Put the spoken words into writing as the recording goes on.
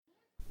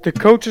The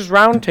Coaches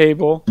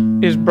Roundtable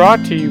is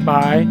brought to you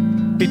by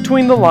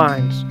Between the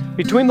Lines.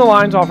 Between the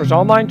Lines offers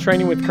online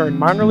training with current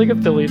minor league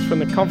affiliates from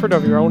the comfort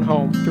of your own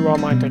home through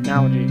online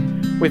technology.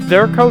 With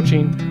their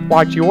coaching,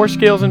 watch your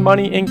skills and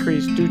money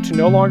increase due to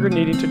no longer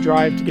needing to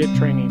drive to get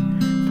training.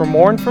 For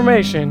more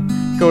information,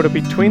 go to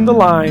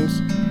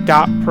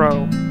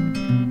betweenthelines.pro.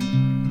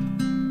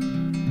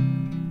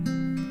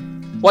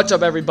 What's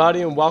up,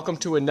 everybody, and welcome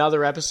to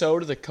another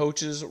episode of the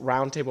Coaches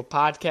Roundtable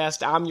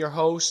Podcast. I'm your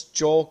host,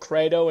 Joel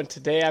Credo, and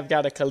today I've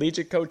got a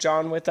collegiate coach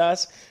on with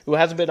us who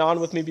hasn't been on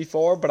with me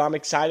before, but I'm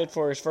excited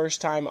for his first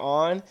time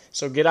on.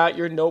 So get out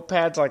your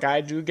notepads like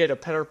I do, get a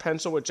pen or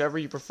pencil, whichever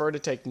you prefer to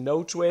take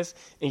notes with,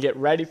 and get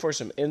ready for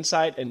some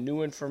insight and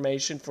new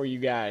information for you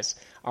guys.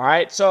 All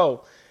right,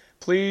 so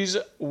please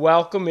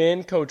welcome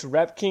in Coach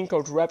Repking.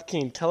 Coach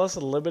Repking, tell us a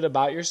little bit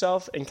about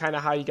yourself and kind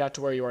of how you got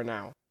to where you are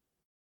now.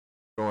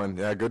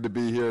 Yeah, good to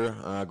be here.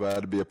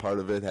 Glad to be a part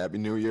of it. Happy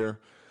New Year.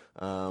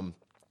 So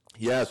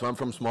I'm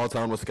from small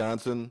town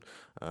Wisconsin.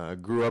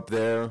 Grew up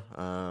there.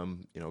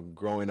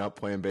 Growing up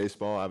playing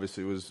baseball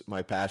obviously was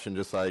my passion,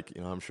 just like,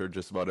 I'm sure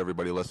just about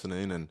everybody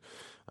listening. And,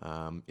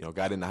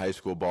 got into high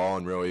school ball.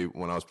 And really,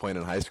 when I was playing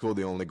in high school,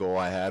 the only goal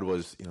I had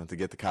was, to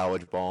get to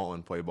college ball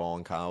and play ball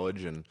in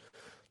college. And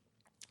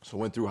so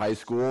went through high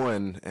school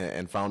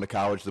and found a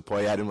college to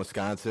play at in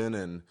Wisconsin,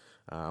 and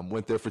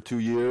went there for 2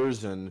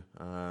 years and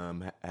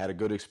had a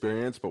good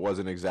experience, but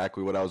wasn't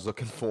exactly what I was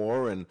looking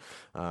for, and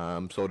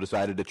so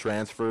decided to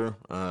transfer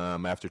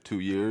after 2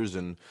 years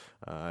and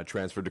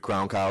transferred to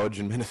Crown College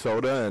in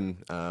Minnesota.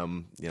 And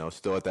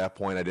still at that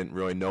point, I didn't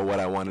really know what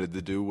I wanted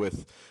to do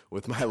with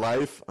my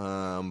life,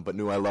 but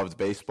knew I loved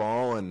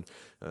baseball. And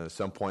at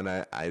some point,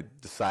 I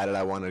decided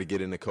I wanted to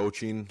get into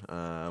coaching,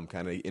 kind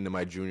of into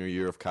my junior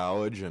year of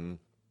college, and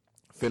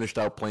finished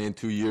out playing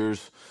 2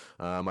 years,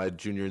 my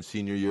junior and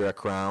senior year at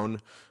Crown.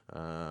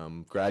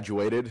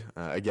 Graduated.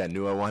 Again,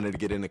 knew I wanted to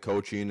get into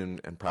coaching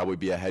and probably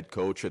be a head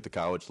coach at the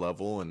college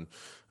level, and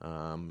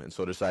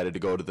so decided to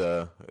go to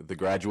the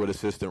graduate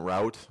assistant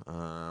route.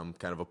 Kind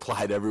of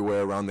applied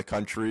everywhere around the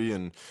country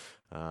and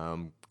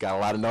got a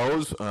lot of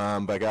no's,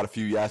 but I got a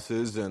few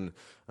yeses. And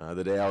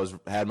the day I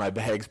had my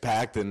bags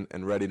packed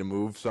and ready to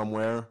move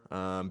somewhere,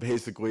 Crown,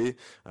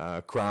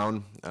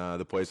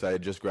 the place I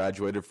had just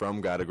graduated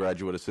from, got a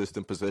graduate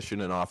assistant position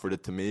and offered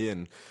it to me,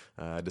 and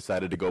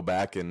decided to go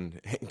back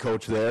and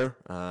coach there.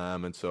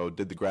 And so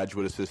did the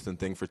graduate assistant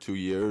thing for 2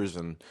 years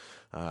and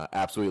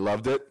absolutely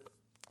loved it.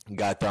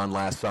 Got done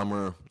last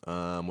summer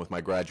with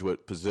my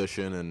graduate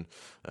position, and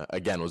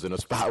again was in a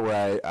spot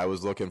where I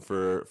was looking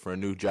for a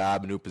new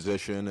job, a new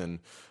position, and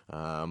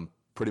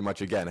pretty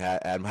much again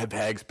had my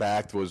bags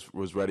packed,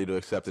 was ready to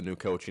accept a new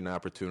coaching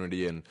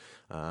opportunity, and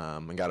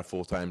got a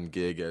full-time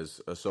gig as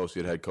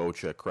associate head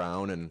coach at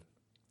Crown. And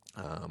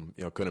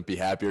couldn't be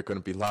happier,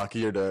 couldn't be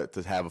luckier to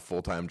have a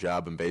full-time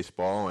job in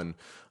baseball, and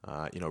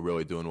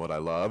really doing what I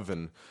love.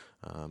 And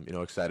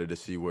excited to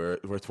see where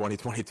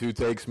 2022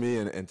 takes me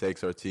and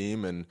takes our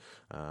team, and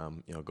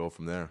go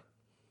from there.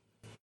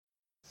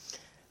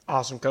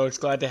 Awesome, Coach.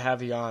 Glad to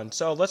have you on.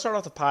 So let's start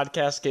off the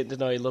podcast, getting to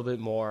know you a little bit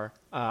more.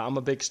 I'm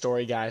a big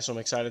story guy, so I'm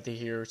excited to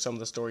hear some of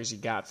the stories you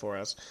got for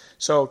us.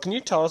 So can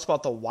you tell us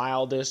about the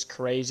wildest,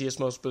 craziest,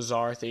 most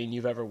bizarre thing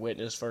you've ever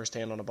witnessed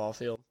firsthand on a ball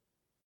field?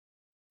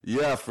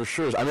 Yeah, for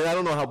sure. I mean, I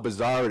don't know how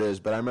bizarre it is,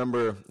 but I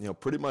remember,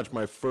 pretty much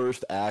my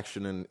first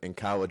action in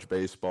college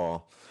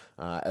baseball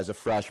as a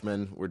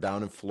freshman. We're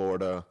down in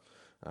Florida.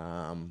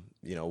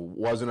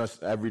 Wasn't a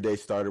everyday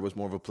starter, was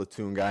more of a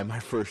platoon guy my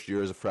first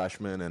year as a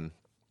freshman. And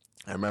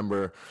I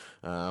remember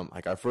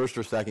our first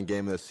or second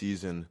game of the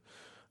season,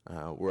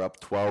 we're up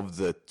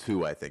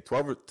 12-2, I think.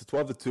 12-2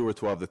 or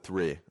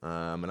 12-3.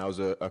 And I was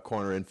a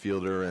corner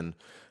infielder, and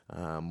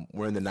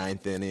we're in the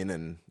ninth inning,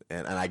 and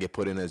I get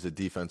put in as a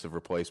defensive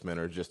replacement,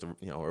 or just a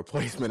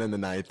replacement in the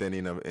ninth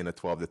inning in a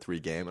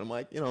 12-3 game. And I'm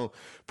like,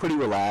 pretty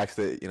relaxed.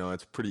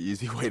 It's a pretty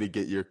easy way to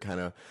get your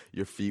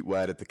feet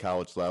wet at the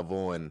college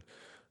level. And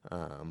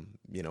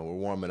we're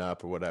warming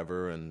up or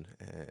whatever, and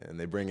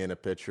they bring in a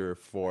pitcher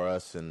for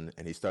us, and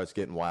he starts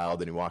getting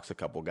wild, and he walks a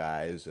couple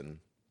guys, and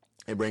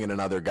they bring in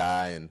another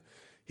guy, and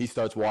he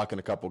starts walking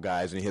a couple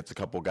guys, and he hits a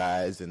couple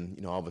guys,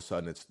 and all of a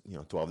sudden it's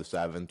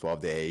 12-7,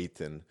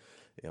 12-8, and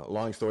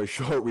long story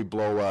short, we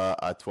blow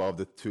a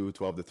 12-2,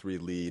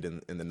 12-3 lead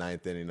in the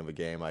ninth inning of a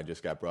game. I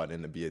just got brought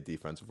in to be a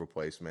defensive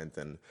replacement,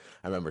 and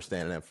I remember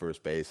standing at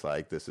first base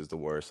like, this is the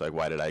worst. Like,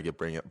 why did I get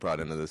brought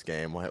into this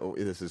game?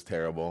 This is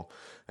terrible.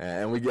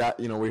 And we got,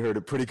 we heard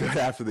it pretty good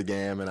after the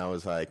game, and I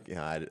was like,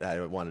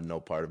 I wanted no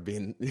part of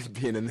being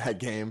in that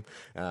game.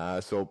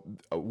 So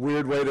a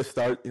weird way to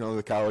start,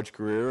 the college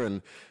career.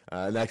 And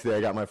next day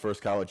I got my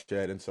first college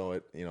hit, and so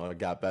it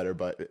got better.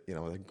 But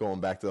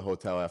going back to the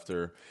hotel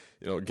after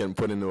getting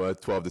put into a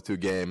 12-2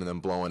 game and then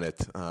blowing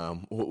it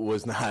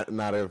was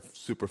not a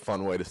super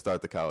fun way to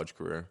start the college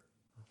career.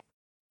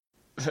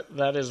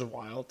 That is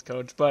wild,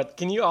 Coach. But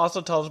can you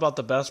also tell us about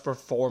the best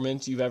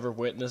performance you've ever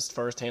witnessed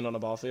firsthand on a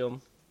ball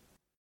field?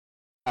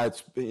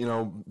 It's,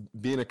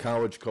 being a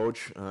college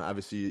coach,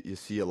 obviously you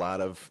see a lot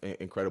of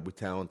incredibly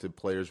talented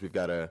players. We've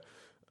got a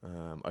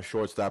a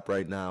shortstop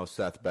right now,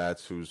 Seth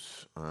Betts, he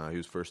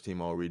was first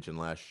team All Region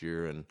last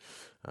year, and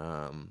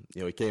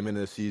he came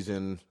into the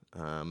season,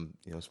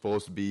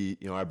 supposed to be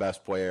our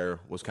best player,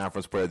 was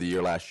Conference Player of the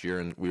Year last year,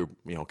 and we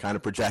were kind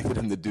of projected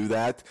him to do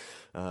that.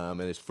 In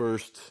his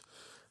first,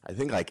 I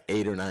think, like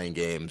 8 or 9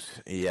 games,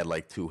 he had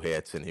like 2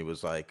 hits, and he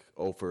was like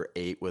 0 for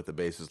 8 with the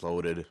bases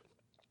loaded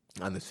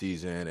on the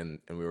season, and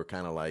we were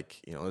kind of like,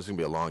 this is going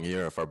to be a long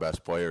year if our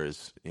best player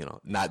is,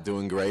 not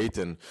doing great.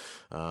 And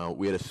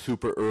we had a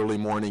super early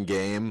morning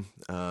game.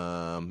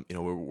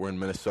 We're in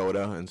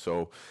Minnesota, and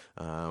so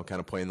kind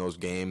of playing those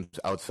games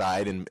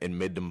outside in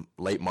mid to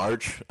late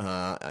March,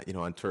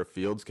 on turf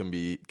fields can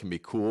be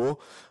cool.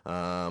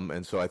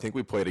 And so I think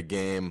we played a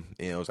game,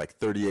 it was like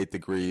 38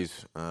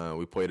 degrees.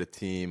 We played a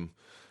team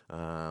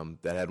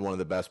that had one of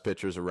the best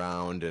pitchers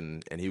around,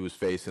 and he was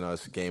facing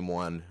us game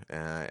 1,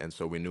 and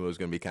so we knew it was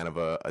going to be kind of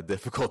a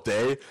difficult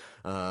day.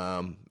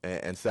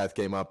 And Seth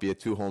came up. He had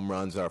 2 home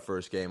runs in our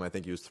first game. I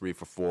think he was 3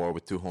 for 4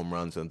 with 2 home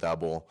runs and a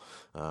double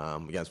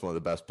against one of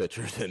the best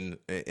pitchers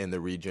in the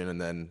region. And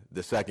then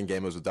the second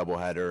game was a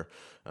doubleheader.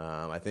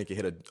 I think he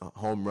hit a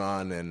home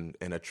run and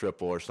a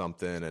triple or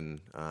something, and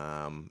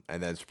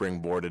then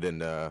springboarded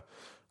into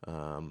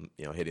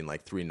hitting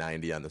like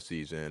 390 on the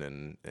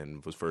season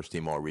and was first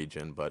team All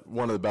Region. But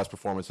one of the best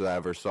performances I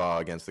ever saw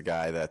against a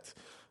guy that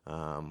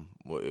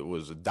it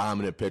was a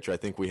dominant pitcher. I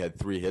think we had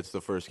 3 hits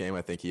the first game.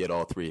 I think he had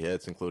all 3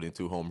 hits, including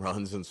 2 home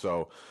runs. And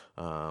so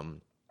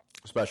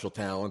special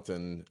talent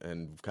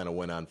and kind of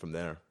went on from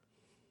there.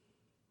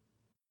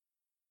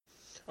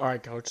 All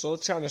right, Coach. So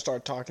let's kind of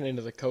start talking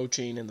into the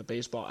coaching and the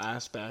baseball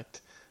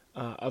aspect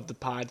of the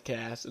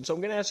podcast. And so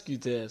I'm going to ask you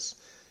this.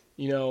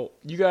 You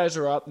guys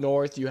are up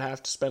north. You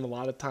have to spend a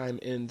lot of time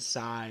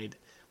inside.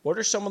 What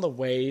are some of the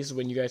ways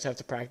when you guys have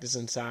to practice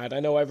inside?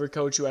 I know every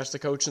coach who has to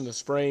coach in the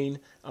spring,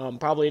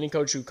 probably any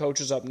coach who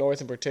coaches up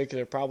north in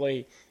particular,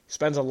 probably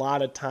spends a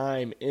lot of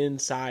time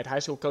inside. High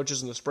school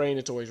coaches in the spring,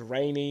 it's always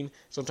raining.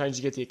 Sometimes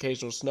you get the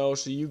occasional snow,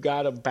 so you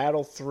got to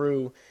battle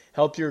through,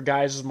 help your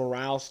guys'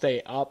 morale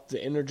stay up,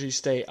 the energy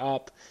stay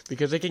up,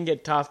 because it can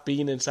get tough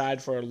being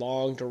inside for a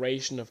long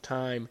duration of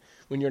time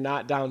when you're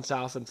not down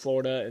south in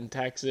Florida and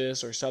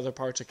Texas or southern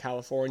parts of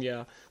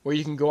California, where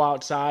you can go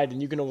outside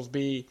and you can almost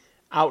be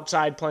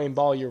outside playing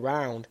ball year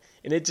round,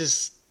 and it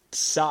just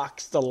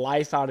sucks the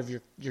life out of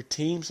your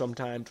team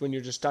sometimes when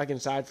you're just stuck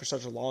inside for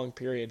such a long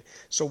period.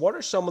 So what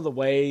are some of the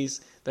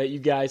ways that you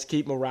guys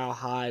keep morale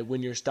high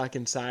when you're stuck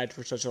inside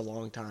for such a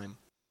long time?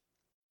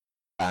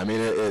 I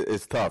mean,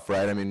 it's tough,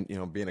 right? I mean,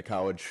 being a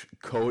college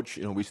coach,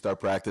 we start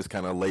practice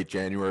kind of late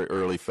January,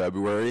 early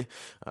February.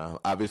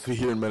 Obviously,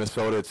 here in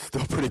Minnesota, it's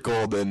still pretty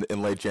cold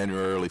in late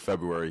January, early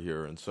February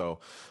here. And so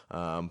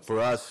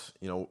for us,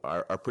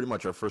 our pretty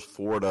much our first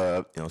 4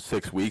 to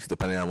 6 weeks,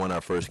 depending on when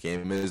our first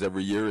game is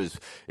every year, is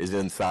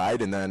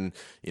inside. And then,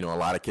 a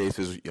lot of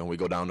cases, we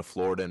go down to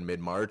Florida in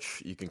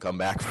mid-March. You can come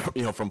back,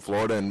 from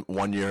Florida, and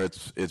one year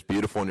it's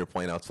beautiful and you're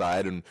playing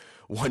outside, and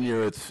one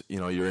year it's,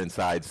 you're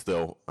inside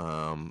still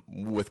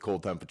with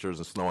cold temperatures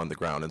and snow on the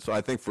ground. And so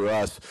I think for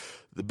us,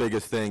 the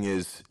biggest thing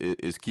is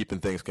keeping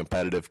things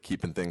competitive,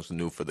 keeping things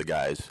new for the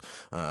guys.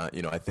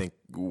 I think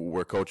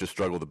where coaches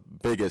struggle the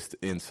biggest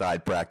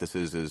inside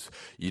practices is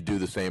you do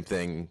the same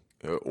thing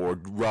or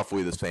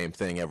roughly the same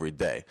thing every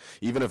day.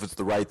 Even if it's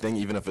the right thing,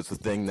 even if it's the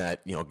thing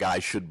that,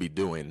 guys should be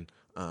doing,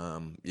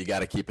 you got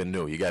to keep it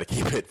new. You got to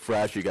keep it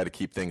fresh. You got to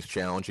keep things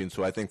challenging.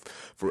 So I think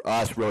for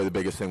us, really the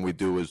biggest thing we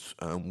do is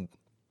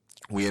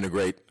we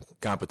integrate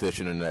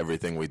competition in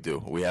everything we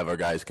do. We have our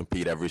guys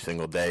compete every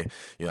single day.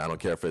 I don't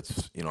care if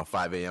it's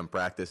 5 a.m.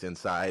 practice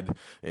inside,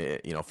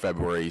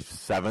 February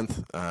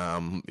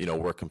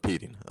 7th. We're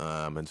competing,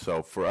 and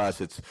so for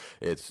us,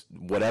 it's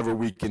whatever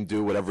we can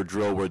do, whatever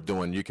drill we're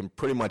doing. You can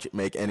pretty much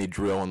make any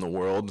drill in the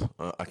world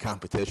a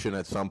competition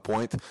at some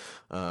point,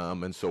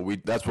 and so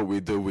that's what we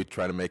do. We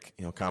try to make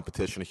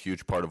competition a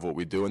huge part of what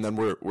we do, and then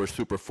we're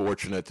super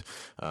fortunate.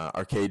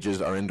 Our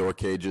indoor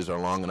cages are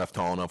long enough,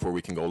 tall enough where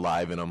we can go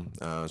live in them.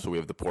 So we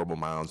have the portable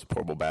mounds,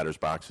 portable batters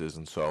boxes,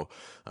 and so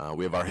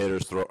we have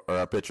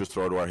our pitchers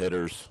throw to our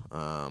hitters,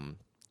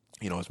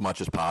 as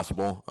much as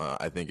possible.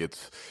 I think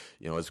it's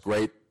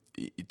great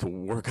to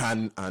work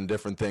on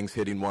different things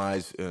hitting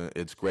wise.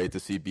 It's great to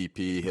see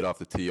BP hit off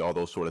the tee, all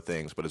those sort of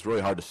things, but it's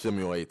really hard to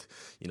simulate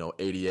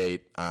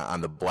 88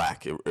 on the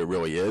black. It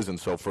really is. And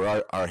so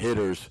for our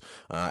hitters,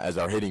 as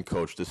our hitting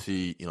coach, to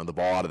see the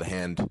ball out of the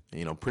hand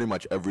pretty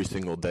much every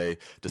single day,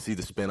 to see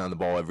the spin on the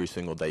ball every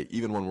single day,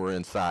 even when we're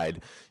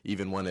inside,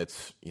 even when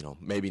it's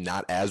maybe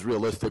not as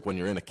realistic when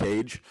you're in a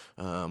cage,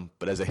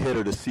 but as a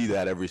hitter, to see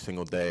that every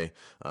single day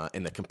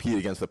and to compete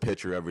against the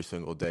pitcher every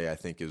single day, I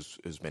think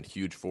has been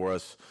huge for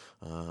us.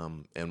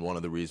 And one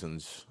of the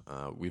reasons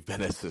we've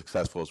been as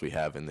successful as we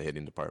have in the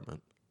hitting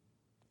department.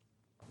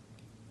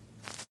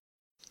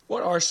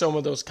 What are some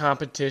of those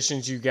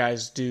competitions you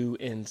guys do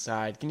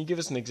inside? Can you give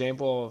us an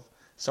example of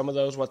some of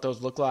those, what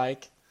those look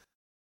like?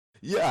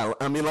 Yeah,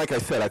 I mean, like I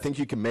said, I think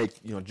you can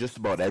make just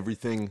about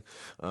everything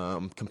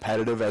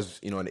competitive as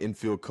an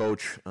infield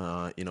coach.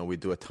 We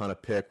do a ton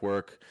of pick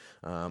work.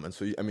 And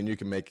so, I mean, you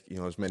can make,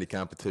 as many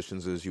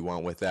competitions as you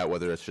want with that,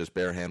 whether it's just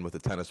bare hand with a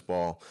tennis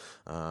ball,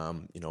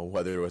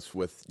 whether it's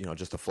with,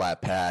 just a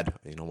flat pad,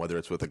 whether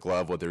it's with a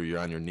glove, whether you're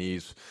on your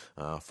knees,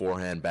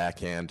 forehand,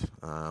 backhand,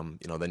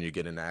 then you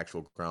get into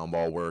actual ground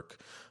ball work.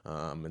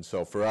 And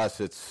so for us,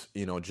 it's,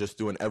 just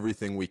doing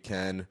everything we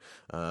can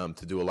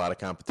to do a lot of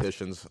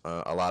competitions.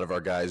 A lot of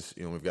our guys,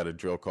 we've got a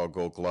drill called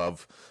Gold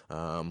Glove,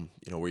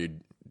 where you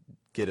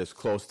get as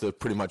close to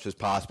pretty much as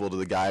possible to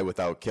the guy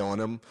without killing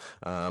him,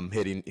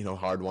 hitting,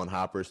 hard one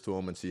hoppers to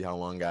him and see how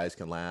long guys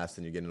can last,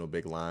 and you get into a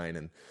big line,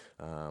 and,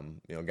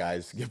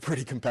 guys get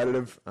pretty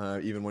competitive,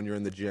 even when you're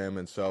in the gym.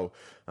 And so,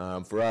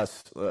 for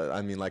us,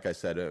 like I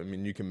said,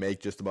 you can make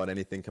just about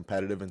anything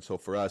competitive. And so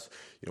for us,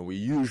 we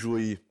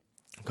usually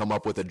come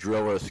up with a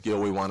drill or a skill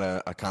we want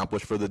to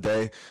accomplish for the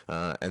day,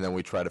 and then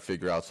we try to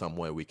figure out some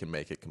way we can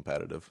make it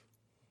competitive.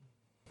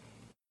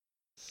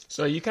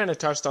 So you kind of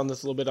touched on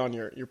this a little bit on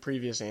your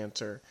previous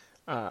answer,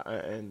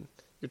 and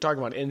you're talking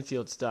about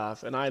infield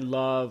stuff, and I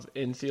love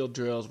infield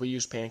drills. We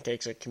use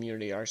pancakes at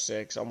Community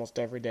R6 almost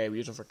every day. We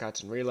use them for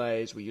cuts and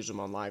relays. We use them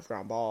on live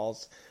ground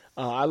balls.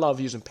 I love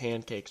using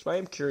pancakes, but I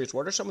am curious,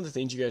 what are some of the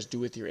things you guys do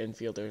with your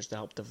infielders to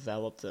help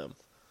develop them?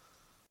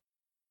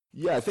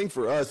 Yeah, I think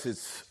for us,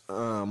 it's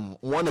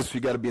one is you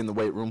got to be in the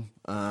weight room.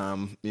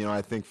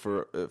 I think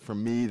for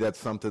me, that's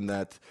something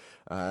that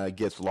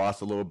gets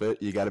lost a little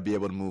bit. You got to be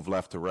able to move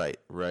left to right,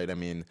 right? I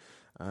mean,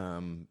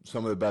 some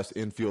of the best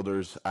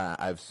infielders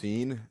I've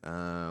seen,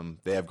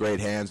 they have great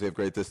hands, they have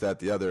great this, that,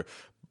 the other.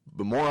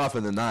 But more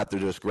often than not,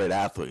 they're just great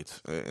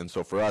athletes. And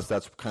so for us,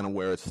 that's kind of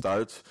where it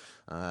starts.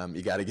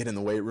 You got to get in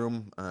the weight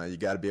room. You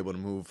got to be able to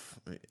move.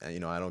 I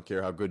don't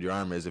care how good your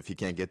arm is. If you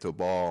can't get to a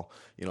ball,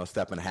 a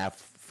step and a half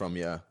from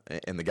you,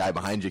 and the guy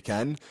behind you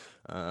can,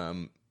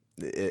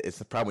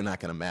 it's probably not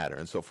going to matter.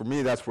 And so for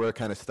me, that's where it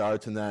kind of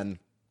starts. And then,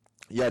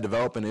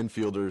 developing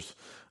infielders,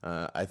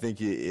 I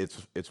think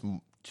it's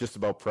just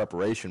about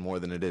preparation more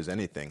than it is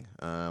anything.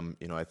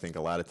 I think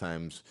a lot of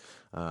times,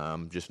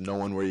 just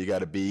knowing where you got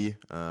to be,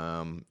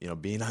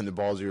 being on the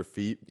balls of your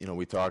feet.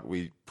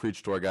 We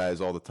preach to our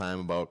guys all the time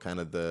about kind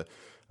of the,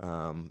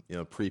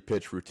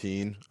 pre-pitch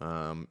routine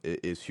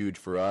is huge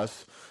for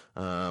us.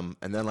 And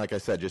then, like I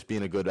said, just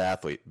being a good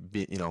athlete,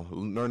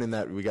 learning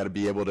that we got to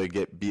be able to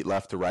get beat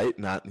left to right,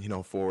 not,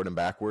 forward and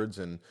backwards,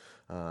 and,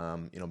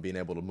 being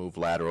able to move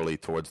laterally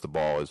towards the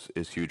ball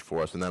is huge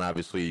for us. And then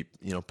obviously,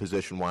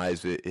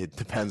 position-wise, it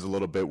depends a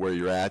little bit where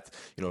you're at.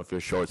 If you're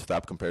a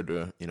shortstop compared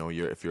to,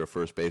 if you're a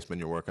first baseman,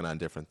 you're working on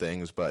different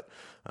things. But,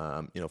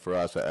 for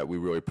us, we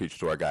really preach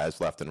to our guys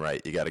left and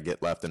right. You got to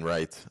get left and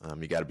right.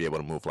 You got to be able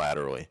to move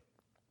laterally.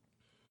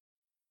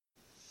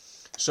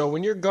 So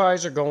when your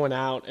guys are going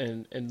out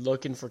and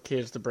looking for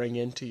kids to bring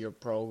into your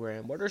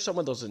program, what are some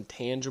of those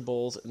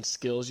intangibles and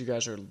skills you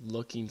guys are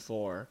looking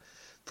for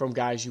from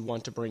guys you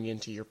want to bring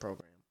into your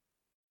program?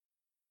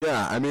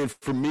 Yeah,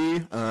 for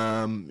me,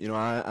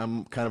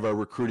 I'm kind of a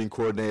recruiting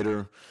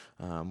coordinator.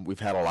 We've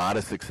had a lot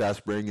of success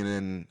bringing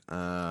in,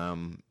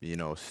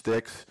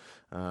 sticks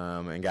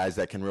and guys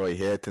that can really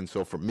hit. And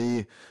so for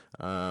me,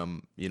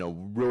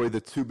 really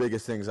the two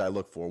biggest things I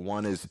look for.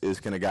 One is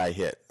can a guy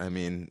hit?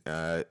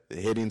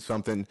 Hitting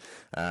something,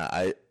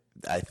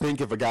 I think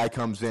if a guy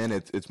comes in,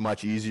 it's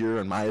much easier,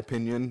 in my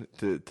opinion,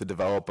 to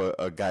develop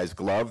a guy's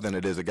glove than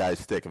it is a guy's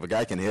stick. If a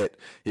guy can hit,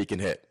 he can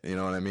hit. You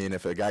know what I mean?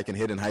 If a guy can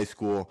hit in high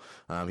school,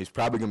 he's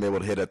probably going to be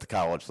able to hit at the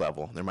college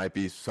level. There might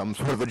be some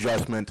sort of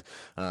adjustment,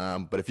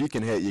 but if you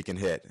can hit, you can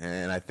hit.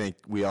 And I think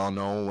we all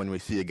know when we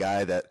see a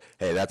guy that,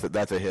 hey,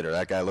 that's a hitter.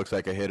 That guy looks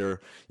like a hitter.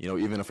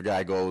 Even if a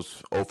guy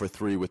goes 0 for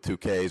 3 with 2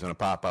 Ks and a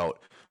pop-out,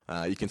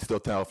 you can still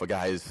tell if a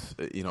guy is,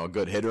 a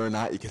good hitter or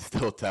not. You can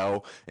still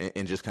tell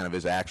in just kind of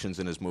his actions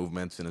and his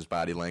movements and his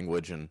body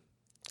language. And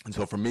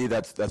so for me,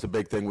 that's a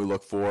big thing we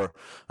look for.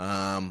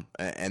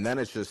 And then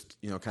it's just,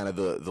 kind of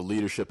the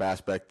leadership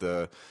aspect,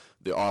 the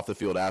off the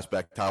field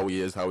aspect, how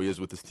he is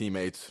with his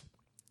teammates.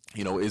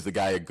 Is the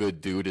guy a good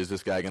dude? Is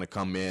this guy going to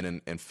come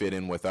in and fit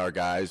in with our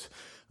guys?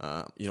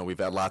 We've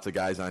had lots of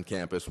guys on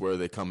campus where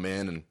they come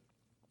in and,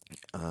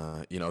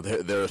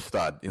 they're a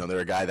stud. They're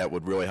a guy that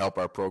would really help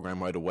our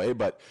program right away.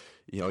 But,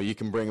 you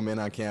can bring them in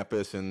on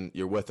campus and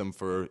you're with them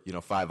for,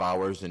 5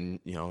 hours. And,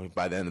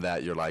 by the end of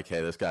that, you're like,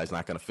 hey, this guy's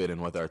not going to fit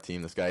in with our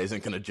team. This guy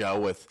isn't going to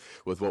gel with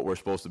what we're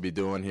supposed to be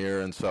doing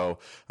here. And so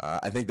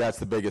I think that's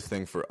the biggest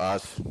thing for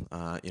us.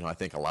 I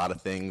think a lot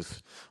of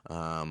things,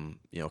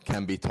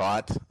 can be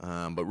taught.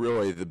 But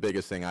really the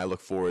biggest thing I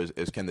look for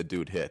is can the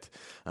dude hit?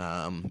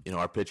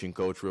 Our pitching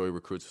coach really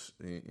recruits,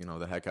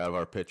 the heck out of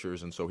our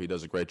pitchers. And so he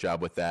does a great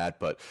job with that.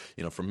 But,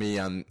 for me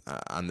on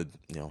the,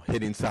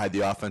 hitting side,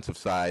 the offensive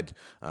side,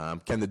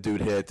 can the dude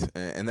hit?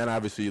 And then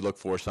obviously you look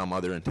for some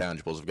other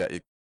intangibles. We've got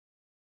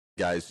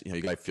guys, you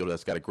got a fielder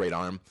that's got a great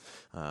arm,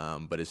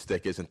 but his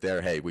stick isn't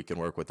there. Hey, we can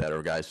work with that. Or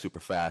a guy's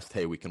super fast.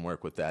 Hey, we can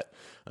work with that.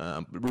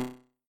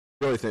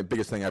 Really, the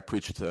biggest thing I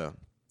preach to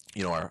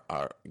our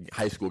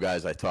high school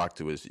guys I talk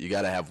to is you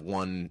got to have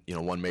one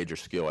major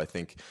skill. I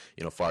think,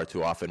 far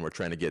too often we're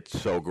trying to get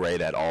so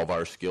great at all of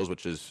our skills,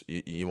 which is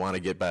you want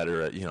to get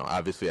better at,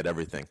 obviously at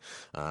everything.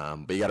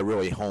 But you got to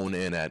really hone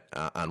in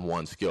on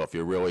one skill. If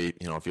you're really,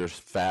 if you're a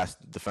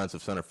fast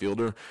defensive center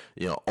fielder,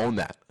 own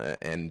that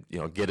and,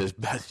 get as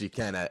best you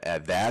can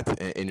at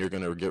that. And you're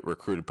going to get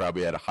recruited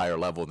probably at a higher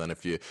level than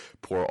if you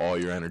pour all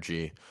your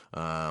energy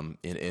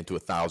into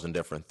 1,000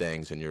 different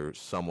things and you're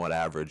somewhat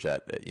average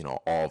at,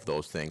 all of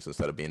those things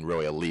instead of being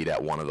really elite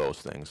at one of those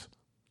things.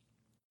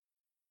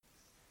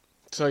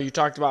 So you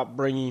talked about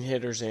bringing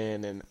hitters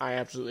in, and I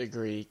absolutely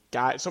agree.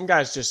 Some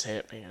guys just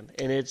hit, man,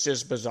 and it's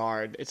just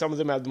bizarre. Some of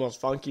them have the most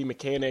funky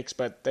mechanics,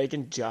 but they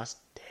can just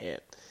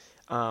hit.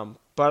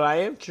 But I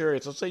am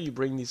curious, let's say you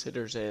bring these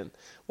hitters in.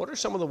 What are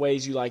some of the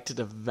ways you like to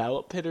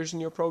develop hitters in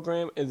your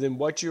program, and then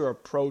what's your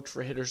approach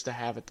for hitters to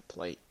have at the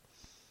plate?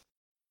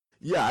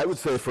 Yeah, I would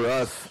say for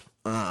us,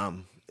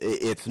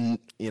 it's,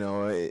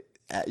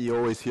 you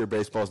always hear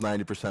baseball's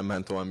 90%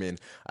 mental. I mean,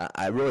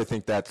 I really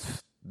think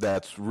that's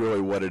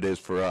really what it is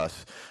for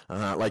us.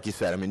 Like you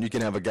said, I mean, you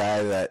can have a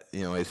guy that,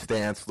 his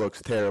stance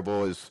looks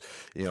terrible,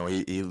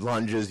 he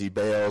lunges, he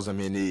bails. I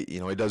mean,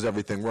 he does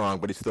everything wrong,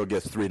 but he still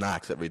gets 3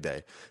 knocks every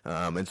day.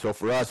 And so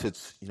for us,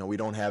 it's, we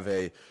don't have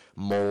a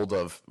mold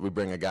of, we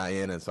bring a guy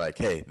in and it's like,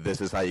 hey, this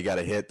is how you got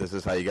to hit, this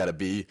is how you got to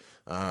be.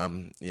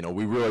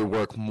 We really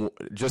work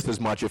just as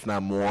much, if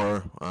not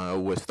more,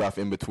 with stuff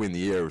in between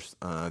the ears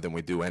than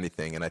we do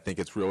anything. And I think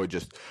it's really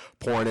just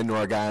pouring into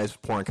our guys,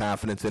 pouring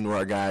confidence into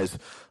our guys.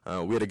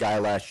 We had a guy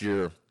last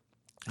year,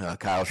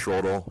 Kyle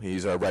Schrodel.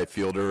 He's a right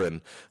fielder,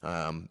 and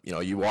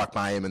you walk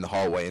by him in the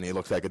hallway, and he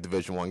looks like a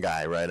Division I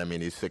guy, right? I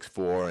mean, he's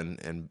 6'4"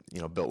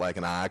 and built like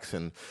an ox,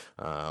 and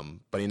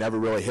but he never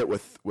really hit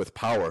with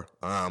power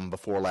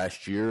before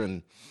last year,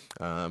 and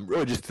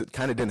really just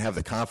kind of didn't have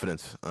the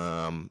confidence,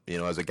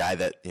 as a guy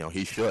that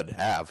he should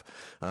have,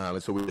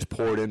 and so we just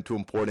poured into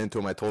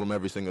him. I told him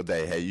every single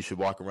day, hey, you should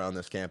walk around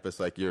this campus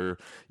like you're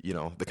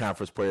the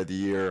conference player of the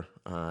year.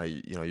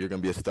 You're going to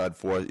be a stud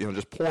for it.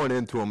 Just pouring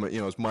into him,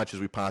 as much as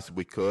we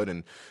possibly could,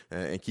 and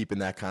keeping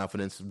that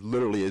confidence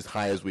literally as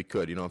high as we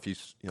could. If he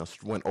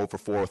went 0 for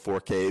 4 with 4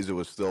 Ks, it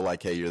was still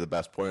like, hey, you're the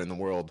best player in the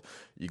world.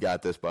 You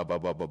got this, blah, blah,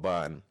 blah, blah,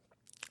 blah. And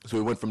so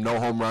he went from no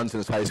home runs in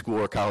his high school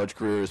or college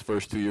career, his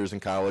first 2 years in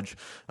college,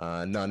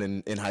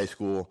 none in high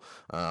school.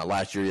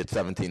 Last year he had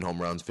 17 home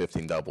runs,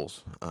 15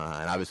 doubles.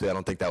 And obviously I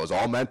don't think that was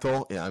all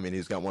mental. I mean,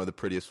 he's got one of the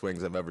prettiest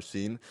swings I've ever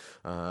seen.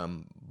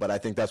 But I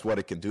think that's what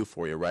it can do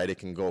for you, right? It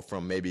can go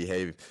from maybe,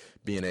 hey,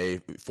 being a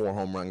 4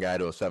 home run guy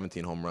to a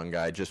 17 home run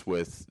guy, just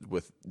with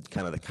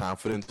kind of the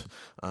confident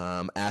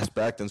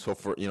aspect. And so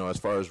for as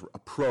far as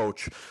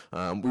approach,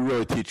 we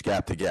really teach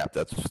gap to gap.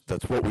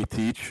 That's what we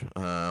teach.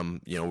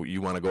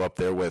 You want to go up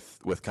there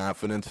with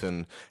confidence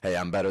and, hey,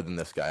 I'm better than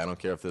this guy. I don't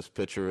care if this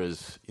pitcher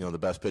is the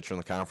best pitcher in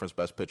the conference,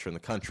 best pitcher in the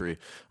country.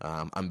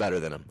 I'm better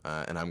than him,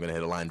 and I'm going to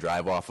hit a line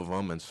drive off of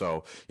him. And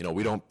so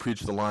we don't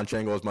preach the launch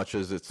angle as much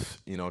as it's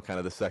kind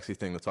of the sexy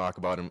thing to talk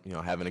about. And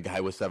having a guy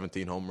with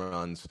 17 home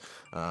runs.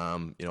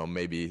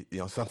 Maybe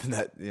something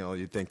that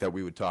you'd think that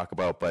we would talk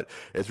about, but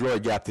it's really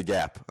gap to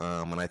gap.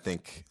 And I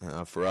think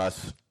for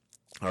us,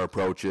 our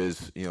approach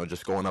is,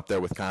 just going up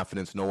there with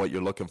confidence, know what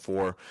you're looking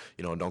for.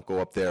 Don't go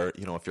up there,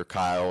 if you're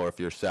Kyle or if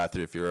you're Seth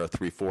or if you're a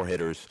 3-4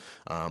 hitters,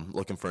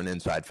 looking for an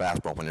inside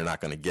fastball when you're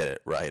not going to get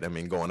it, right? I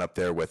mean, going up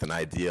there with an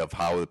idea of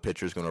how the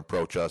pitcher's going to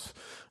approach us.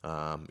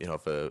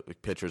 If a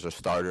pitcher's a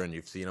starter and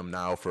you've seen him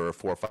now for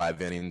 4 or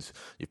 5 innings,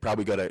 you've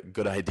probably got a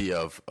good idea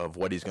of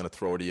what he's going to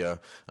throw to you,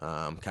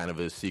 kind of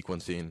his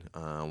sequencing,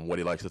 what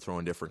he likes to throw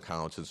in different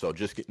counts. And so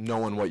just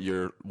knowing what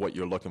you're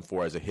looking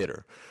for as a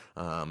hitter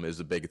is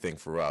a big thing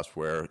for us,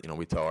 where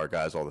we tell our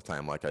guys all the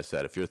time, like I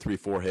said, if you're a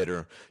 3-4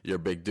 hitter, you're a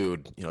big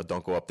dude,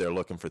 don't go up there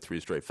looking for 3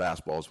 straight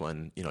fastballs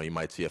when you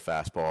might see a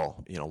fastball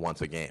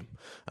once a game.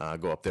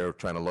 Go up there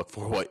trying to look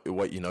for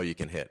what you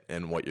can hit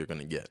and what you're going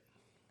to get.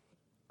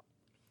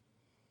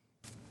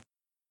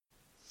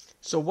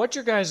 So what's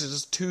your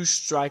guys'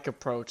 2-strike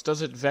approach?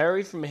 Does it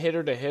vary from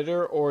hitter to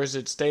hitter, or does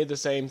it stay the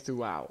same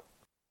throughout?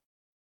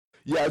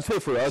 Yeah, I'd say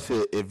for us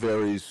it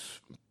varies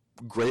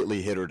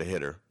greatly hitter to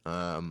hitter.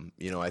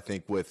 I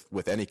think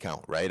with any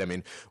count, right? I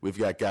mean, we've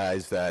got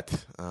guys that,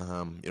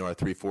 our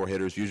 3-4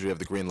 hitters usually have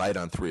the green light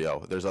on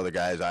 3-0. There's other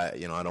guys I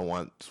don't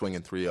want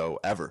swinging 3-0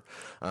 ever.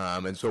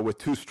 And so with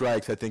 2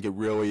 strikes, I think it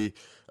really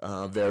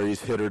varies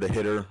hitter to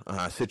hitter,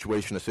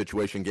 situation to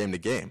situation, game to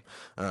game.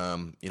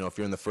 If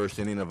you're in the first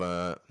inning of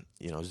a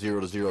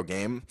 0-0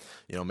 game,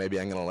 maybe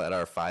I'm going to let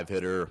our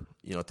 5-hitter,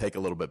 take a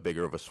little bit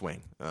bigger of a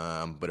swing.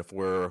 But if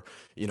we're,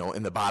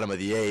 in the bottom of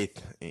the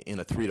 8th in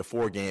a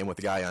 3-4 game with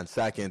a guy on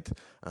second,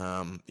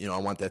 I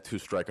want that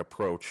 2-strike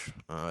approach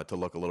to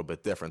look a little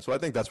bit different. So I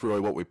think that's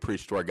really what we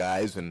preach to our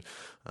guys, and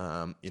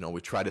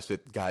we try to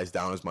sit guys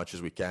down as much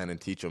as we can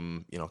and teach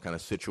them, kind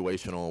of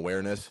situational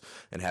awareness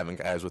and having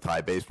guys with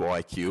high baseball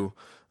IQ.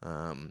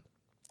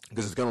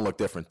 Because it's going to look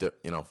different, to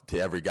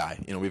every guy.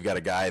 We've got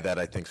a guy that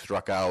I think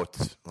struck out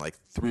like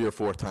 3 or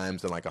 4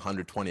 times in like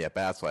 120 at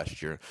bats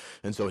last year,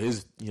 and so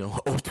his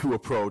 0-2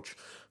 approach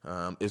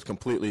is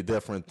completely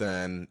different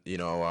than,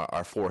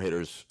 our four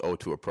hitters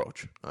 0-2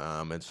 approach.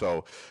 And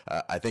so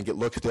I think it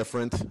looks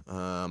different.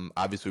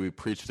 Obviously, we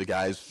preach to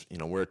guys,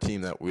 we're a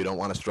team that we don't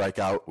want to strike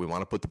out. We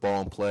want to put the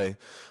ball in play.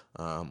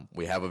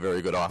 We have a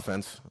very good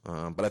offense,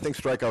 but I think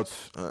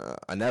strikeouts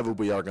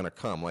inevitably are going to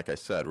come, like I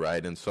said,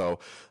 right? And so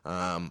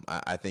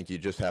I think you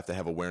just have to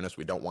have awareness.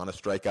 We don't want to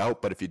strike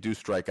out, but if you do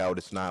strike out,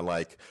 it's not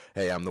like,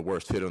 hey, I'm the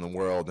worst hitter in the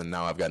world, and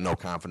now I've got no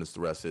confidence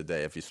the rest of the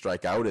day. If you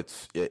strike out,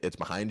 it's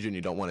behind you, and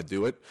you don't want to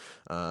do it.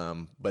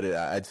 But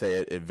I'd say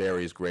it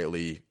varies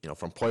greatly,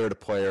 from player to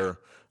player,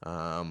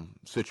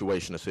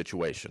 situation to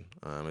situation.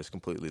 It's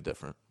completely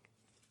different.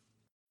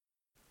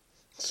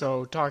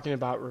 So talking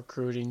about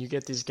recruiting, you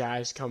get these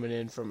guys coming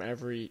in from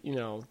every,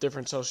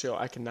 different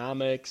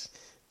socioeconomics,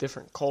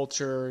 different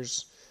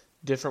cultures,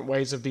 different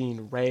ways of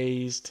being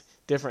raised,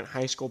 different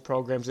high school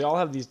programs. They all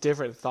have these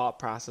different thought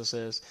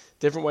processes,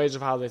 different ways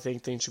of how they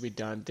think things should be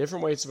done,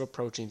 different ways of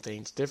approaching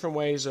things, different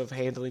ways of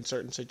handling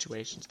certain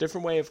situations,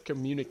 different way of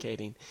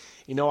communicating.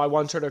 I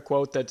once heard a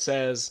quote that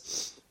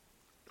says,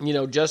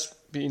 just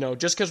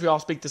because we all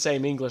speak the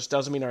same English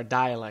doesn't mean our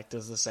dialect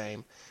is the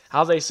same.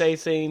 How they say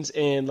things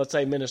in, let's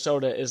say,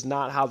 Minnesota is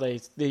not how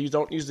they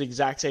don't use the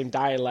exact same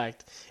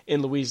dialect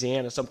in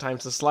Louisiana.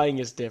 Sometimes the slang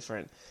is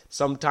different.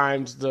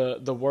 Sometimes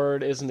the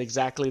word isn't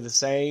exactly the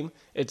same.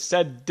 It's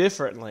said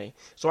differently.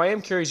 So I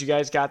am curious, you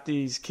guys got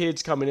these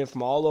kids coming in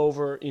from all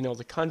over,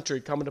 the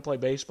country coming to play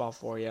baseball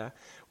for you.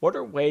 What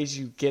are ways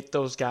you get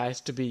those guys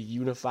to be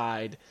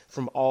unified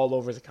from all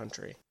over the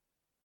country?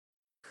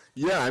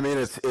 Yeah, I mean,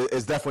 it's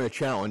definitely a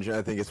challenge, and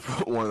I think it's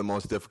one of the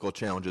most difficult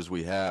challenges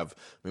we have.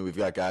 I mean, we've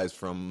got guys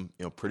from,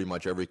 pretty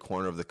much every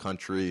corner of the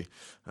country,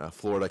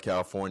 Florida,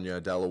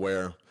 California,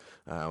 Delaware.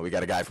 We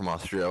got a guy from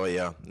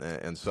Australia,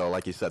 and so,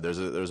 like you said, there's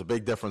a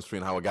big difference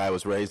between how a guy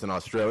was raised in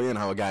Australia and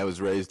how a guy was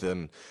raised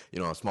in,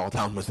 a small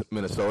town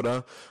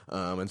Minnesota.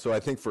 And so I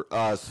think for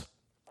us,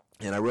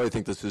 and I really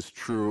think this is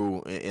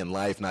true in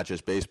life, not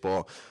just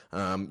baseball.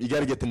 You got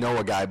to get to know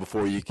a guy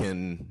before you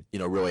can,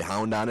 really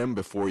hound on him,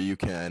 before you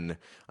can,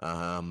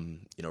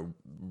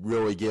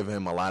 really give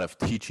him a lot of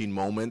teaching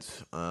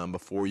moments,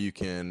 before you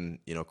can,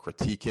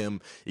 critique him.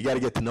 You got to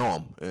get to know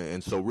him.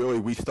 And so really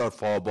we start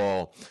fall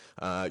ball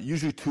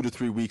usually 2 to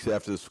 3 weeks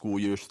after the school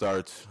year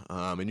starts.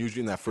 And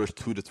usually in that first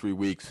 2 to 3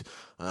 weeks,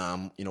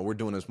 we're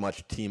doing as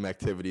much team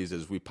activities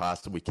as we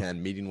possibly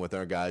can, meeting with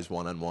our guys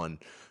one-on-one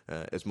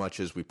as much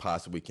as we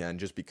possibly can,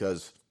 just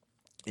because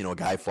a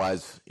guy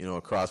flies,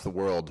 across the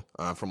world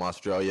from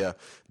Australia,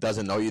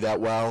 doesn't know you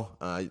that well.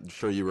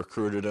 Sure, you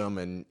recruited him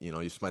and,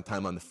 you spent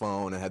time on the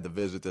phone and had to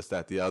visit this,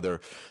 that, the other.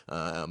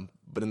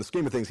 But in the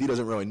scheme of things, he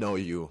doesn't really know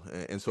you.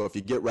 And so if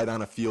you get right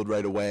on a field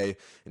right away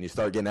and you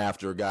start getting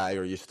after a guy,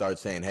 or you start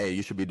saying, hey,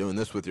 you should be doing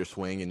this with your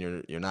swing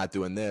and you're not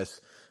doing this,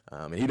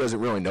 and he doesn't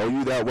really know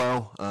you that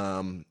well,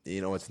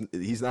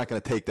 he's not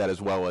going to take that as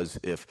well as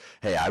if,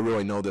 hey, I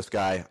really know this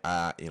guy,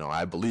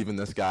 I believe in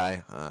this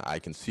guy, I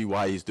can see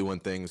why he's doing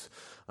things.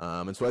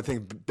 And so I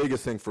think the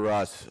biggest thing for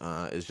us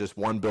is just,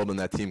 one, building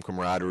that team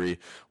camaraderie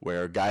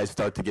where guys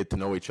start to get to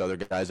know each other,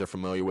 guys are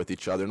familiar with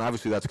each other, and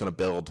obviously that's going to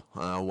build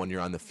when you're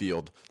on the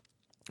field.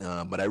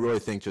 But I really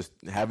think just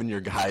having your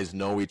guys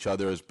know each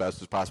other as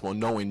best as possible, and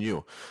knowing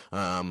you,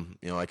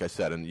 like I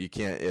said, and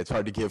it's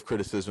hard to give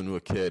criticism to a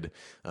kid,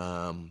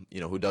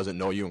 who doesn't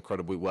know you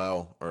incredibly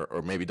well,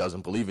 or maybe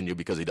doesn't believe in you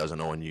because he doesn't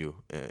know you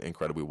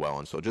incredibly well.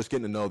 And so just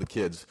getting to know the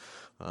kids,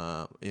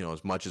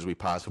 as much as we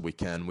possibly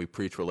can. We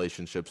preach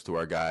relationships to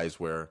our guys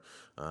where,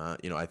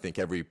 I think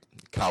every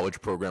college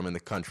program in the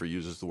country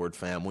uses the word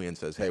family and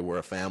says, hey, we're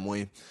a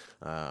family.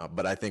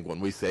 But I think when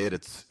we say it,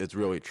 it's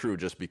really true,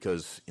 just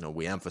because,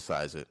 we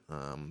emphasize it.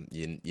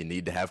 You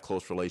need to have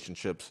close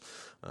relationships.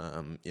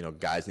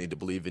 Guys need to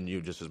believe in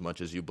you just as much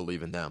as you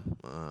believe in them.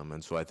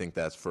 And so I think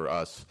that's, for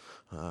us,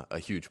 a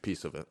huge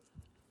piece of it.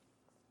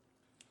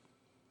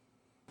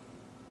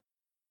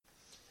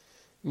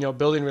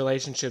 Building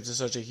relationships is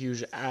such a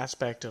huge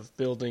aspect of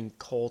building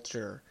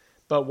culture.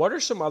 But what are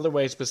some other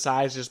ways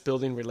besides just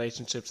building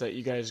relationships that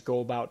you guys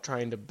go about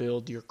trying to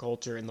build your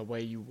culture in the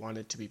way you want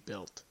it to be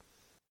built?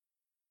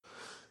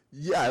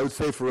 Yeah, I would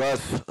say for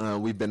us,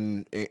 we've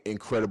been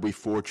incredibly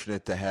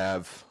fortunate to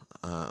have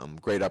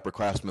great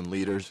upperclassmen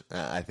leaders.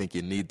 I think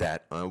you need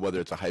that, whether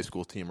it's a high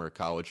school team or a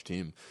college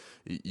team.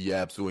 You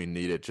absolutely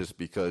need it, just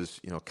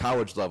because,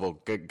 college level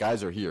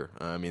guys are here.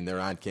 I mean, they're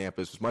on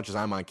campus. As much as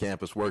I'm on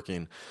campus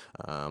working,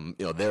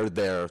 they're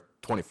there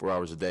 24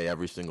 hours a day,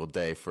 every single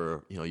day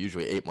for,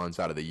 usually 8 months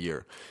out of the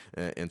year.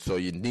 And so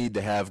you need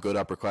to have good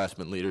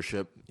upperclassmen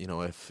leadership.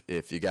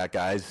 If you got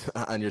guys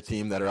on your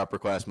team that are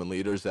upperclassmen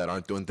leaders that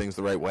aren't doing things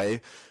the right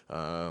way,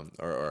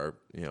 or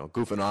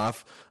goofing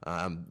off,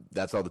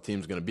 that's all the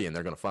team's going to be, and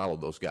they're going to follow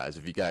those guys.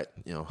 If you got,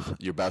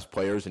 your best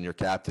players and your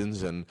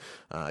captains and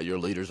your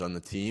leaders on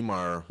the team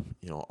are,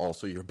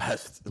 also your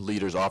best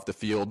leaders off the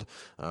field,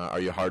 are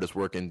your hardest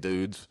working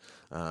dudes,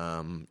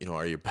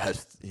 are your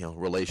best,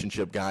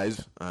 relationship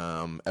guys,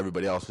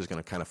 everybody else is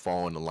going to kind of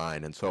fall into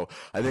line. And so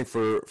I think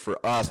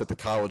for us at the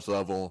college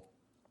level,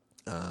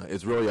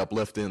 is really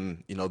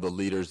uplifting, the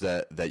leaders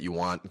that you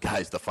want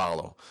guys to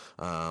follow.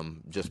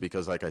 Just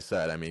because, like I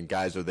said, I mean,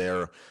 guys are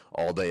there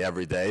all day,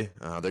 every day.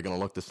 They're going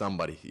to look to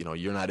somebody.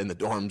 You're not in the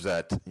dorms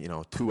at,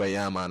 2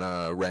 a.m. on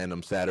a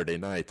random Saturday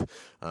night.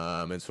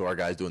 And so are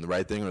guys doing the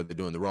right thing or are they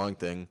doing the wrong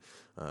thing?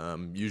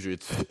 Usually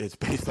it's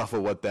based off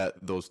of what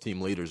those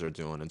team leaders are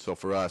doing. And so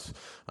for us,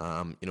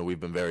 we've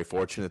been very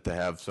fortunate to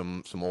have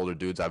some older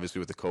dudes. Obviously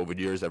with the COVID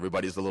years,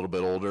 everybody's a little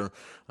bit older.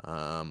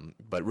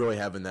 But really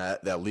having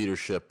that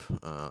leadership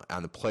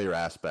on the player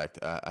aspect,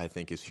 I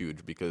think is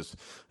huge, because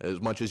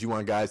as much as you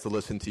want guys to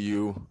listen to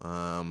you,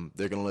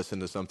 they're going to listen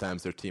to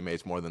sometimes their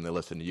teammates more than they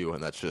listen to you.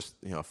 And that's just,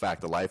 a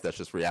fact of life. That's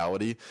just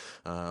reality.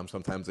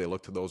 Sometimes they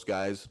look to those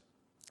guys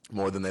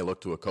more than they look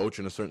to a coach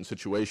in a certain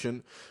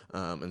situation.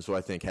 And so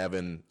I think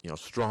having,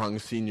 strong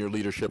senior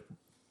leadership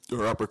or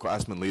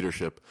upperclassmen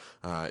leadership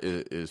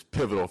is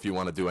pivotal if you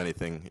want to do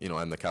anything,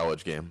 in the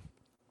college game.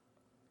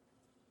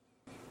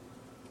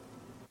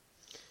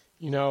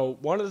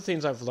 One of the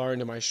things I've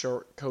learned in my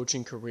short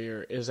coaching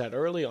career is that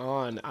early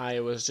on,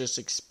 I was just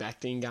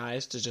expecting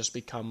guys to just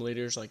become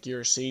leaders. Like,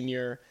 you're a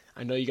senior,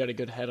 I know you got a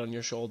good head on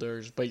your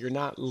shoulders, but you're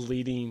not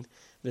leading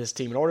this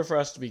team. In order for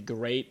us to be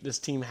great, this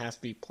team has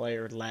to be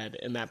player-led,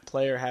 and that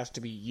player has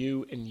to be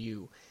you, and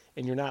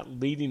you're not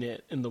leading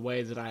it in the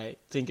way that I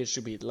think it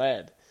should be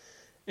led.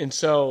 And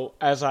so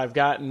as I've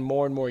gotten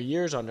more and more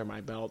years under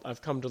my belt,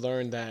 I've come to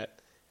learn that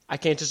I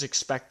can't just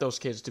expect those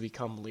kids to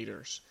become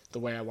leaders the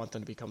way I want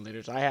them to become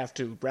leaders. I have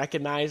to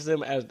recognize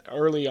them as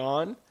early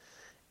on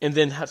and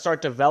then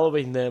start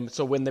developing them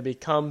so when they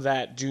become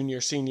that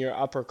junior, senior,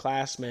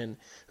 upperclassmen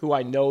who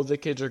I know the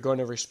kids are going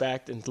to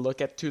respect and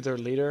look at to their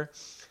leader,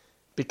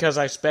 because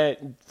I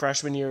spent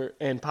freshman year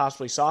and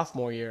possibly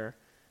sophomore year,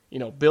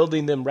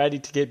 building them ready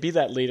to be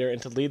that leader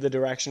and to lead the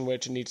direction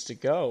which it needs to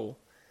go.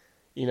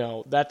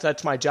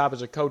 That's my job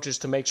as a coach, is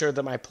to make sure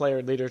that my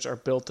player leaders are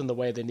built in the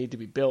way they need to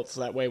be built,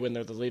 so that way when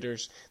they're the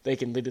leaders, they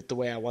can lead it the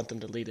way I want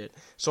them to lead it.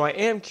 So I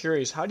am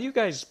curious, how do you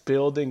guys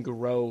build and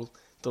grow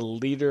the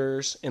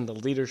leaders and the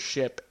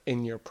leadership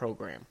in your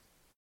program?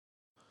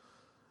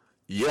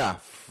 Yeah,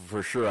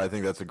 for sure. I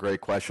think that's a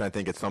great question. I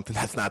think it's something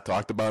that's not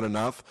talked about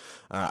enough.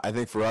 I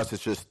think for us,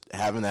 it's just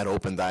having that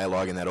open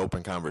dialogue and that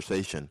open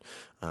conversation.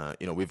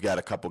 We've got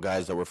a couple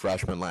guys that were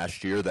freshmen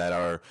last year that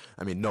are,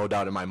 no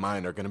doubt in my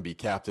mind, are going to be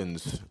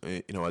captains,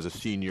 as a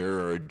senior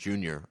or a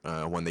junior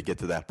when they get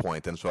to that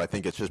point. And so I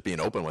think it's just being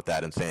open with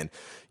that and saying,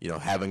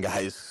 having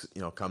guys,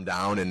 come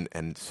down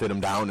and sit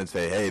them down and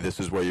say, hey, this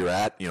is where you're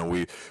at.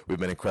 We've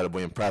been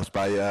incredibly impressed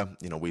by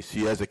you. We see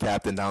you as a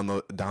captain down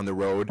the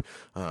road.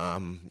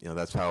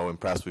 That's how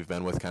impressed we've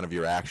been with kind of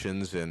your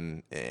actions,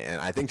 and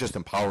I think just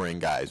empowering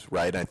guys,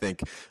 right? I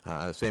think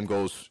same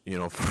goes,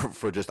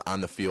 for just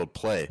on the field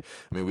play.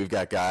 We've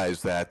got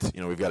guys that,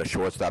 we've got a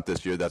shortstop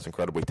this year that's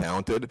incredibly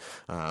talented,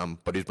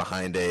 but he's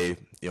behind a,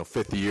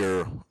 fifth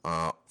year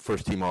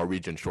first team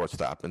all-region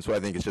shortstop. And so I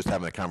think it's just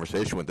having a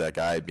conversation with that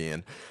guy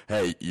being,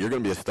 hey, you're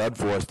going to be a stud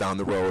for us down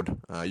the road.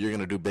 You're going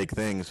to do big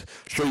things.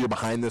 Sure, you're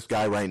behind this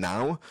guy right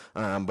now,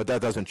 but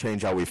that doesn't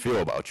change how we feel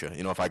about you.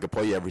 If I could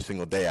play you every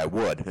single day, I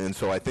would. And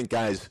so I think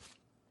guys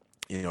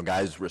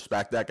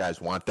respect that. Guys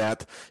want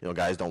that.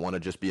 Guys don't want to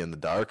just be in the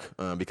dark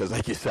because,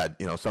 like you said,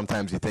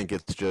 sometimes you think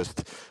it's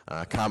just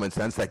common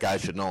sense that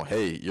guys should know,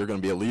 hey, you're going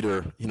to be a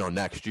leader,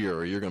 next year,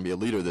 or you're going to be a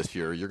leader this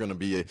year, or you're going to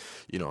be,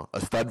 a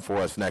stud for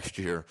us next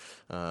year.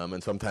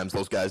 And sometimes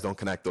those guys don't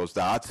connect those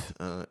dots,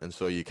 and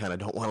so you kind of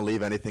don't want to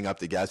leave anything up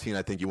to guessing.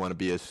 I think you want to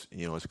be as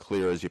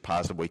clear as you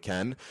possibly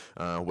can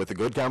with the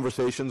good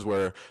conversations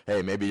where,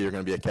 hey, maybe you're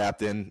going to be a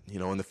captain,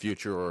 in the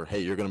future, or hey,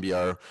 you're going to be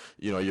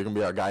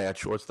our guy at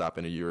shortstop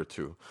in a year or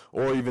two.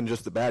 Or even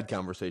just the bad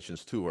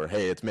conversations too, where,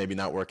 hey, it's maybe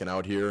not working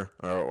out here,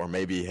 or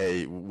maybe,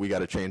 hey, we got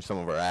to change some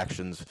of our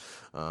actions,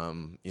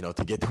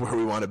 to get to where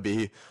we want to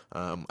be.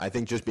 I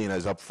think just being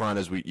as upfront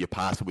as you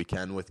possibly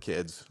can with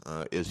kids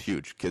is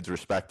huge. Kids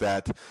respect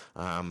that.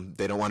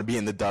 They don't want to be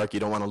in the dark. You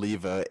don't want to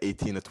leave a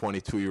 18 to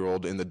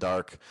 22-year-old in the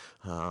dark,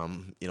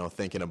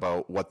 thinking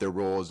about what their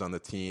role is on the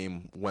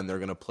team, when they're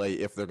going to play,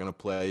 if they're going to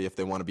play, if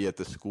they want to be at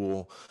the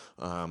school,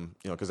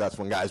 because that's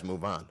when guys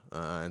move on.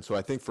 And so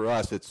I think for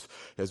us, it's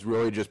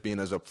really just being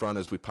as upfront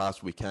as we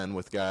possibly can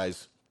with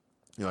guys.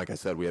 Like I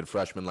said, we had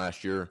freshmen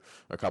last year,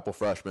 a couple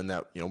freshmen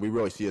that, we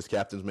really see as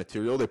captains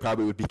material. They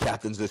probably would be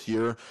captains this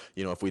year,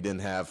 if we didn't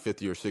have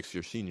fifth-year,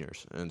 sixth-year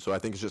seniors. And so I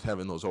think it's just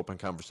having those open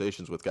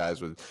conversations with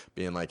guys, with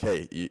being like,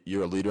 hey,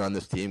 you're a leader on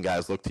this team.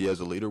 Guys look to you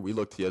as a leader. We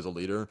look to you as a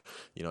leader.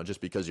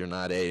 Just because you're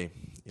not a,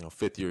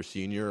 fifth-year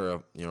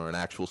senior, or an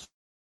actual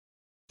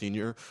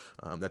senior,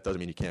 that doesn't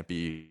mean you can't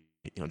be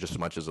just as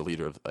much as a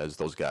leader as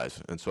those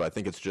guys. And so I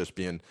think it's just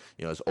being,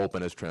 as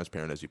open, as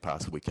transparent as you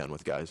possibly can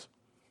with guys.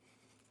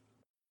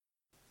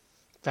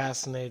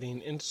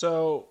 Fascinating. And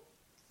so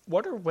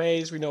what are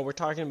ways, we're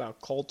talking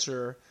about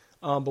culture,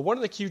 but one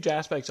of the huge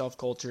aspects of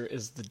culture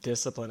is the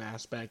discipline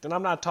aspect. And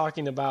I'm not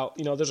talking about,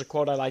 there's a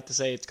quote I like to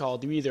say, it's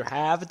called, you either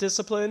have a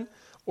discipline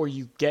or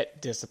you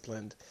get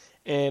disciplined.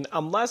 And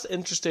I'm less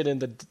interested in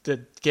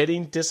the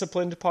getting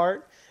disciplined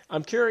part.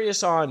 I'm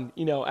curious on,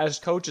 as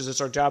coaches, it's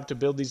our job to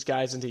build these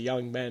guys into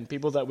young men,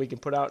 people that we can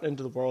put out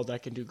into the world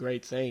that can do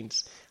great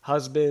things.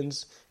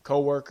 Husbands,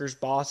 coworkers,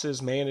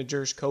 bosses,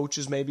 managers,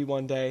 coaches maybe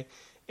one day.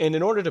 And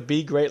in order to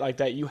be great like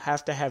that, you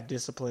have to have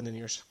discipline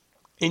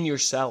in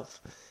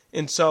yourself.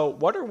 And so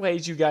what are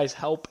ways you guys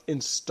help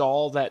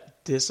install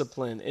that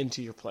discipline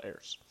into your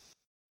players?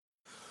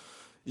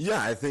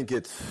 Yeah, I think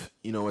it's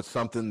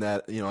something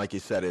that, like you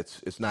said,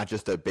 it's not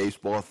just a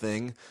baseball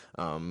thing.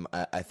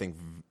 I think,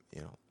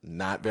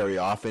 not very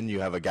often you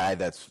have a guy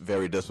that's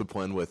very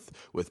disciplined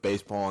with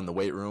baseball in the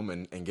weight room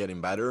and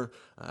getting better,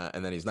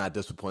 and then he's not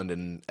disciplined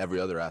in every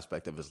other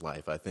aspect of his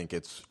life. I think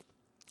it's,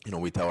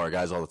 we tell our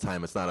guys all the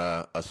time, it's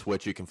not a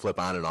switch you can flip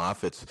on and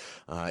off. It's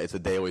a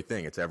daily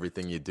thing. It's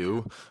everything you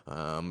do,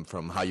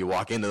 from how you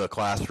walk into the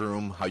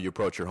classroom, how you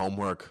approach your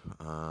homework,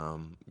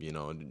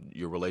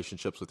 your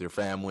relationships with your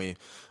family,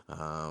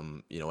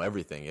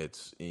 everything.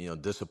 It's,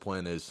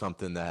 discipline is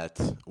something that,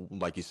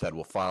 like you said,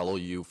 will follow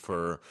you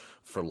for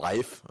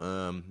life.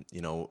 I'm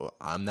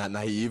not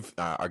naive.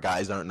 Our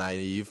guys aren't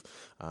naive.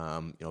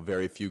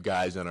 Very few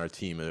guys on our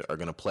team are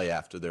going to play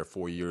after their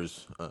 4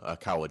 years of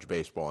college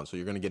baseball. And so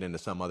you're going to get into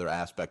some other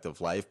aspect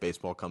of life.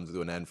 Baseball comes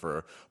to an end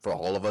for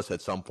all of us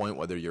at some point,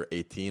 whether you're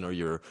 18 or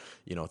you're,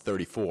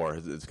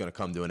 34. It's going to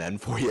come to an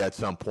end for you at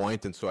some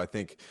point. And so I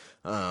think,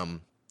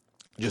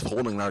 just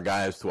holding our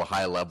guys to a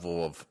high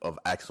level of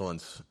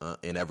excellence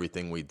in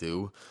everything we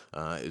do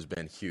has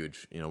been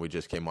huge. We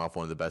just came off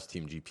one of the best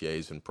team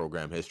GPAs in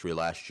program history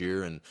last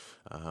year, and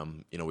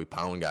we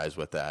pound guys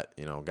with that.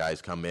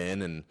 Guys come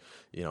in and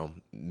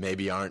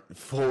maybe aren't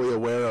fully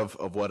aware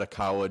of what a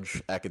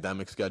college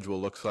academic schedule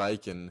looks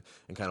like and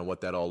kind of what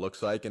that all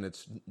looks like, and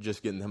it's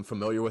just getting them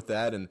familiar with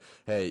that. And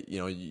hey,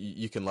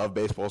 you can love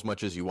baseball as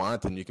much as you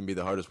want, and you can be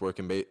the hardest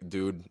working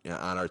dude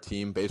on our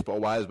team baseball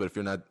wise, but if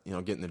you're not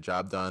getting the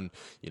job done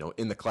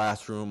in the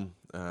classroom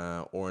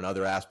or in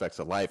other aspects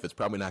of life, it's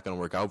probably not going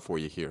to work out for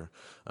you here.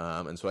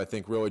 And so I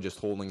think really just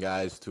holding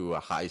guys to a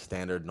high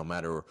standard, no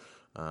matter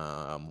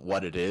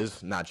what it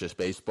is, not just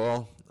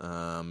baseball,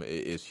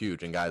 is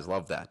huge, and guys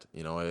love that.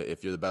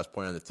 If you're the best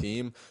player on the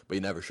team, but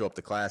you never show up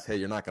to class, hey,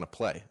 you're not going to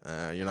play.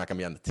 You're not going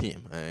to be on the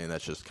team, and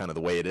that's just kind of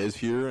the way it is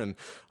here. And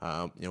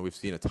we've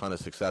seen a ton of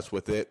success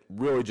with it.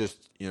 Really,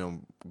 just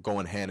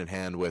going hand in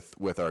hand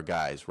with our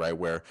guys, right?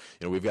 Where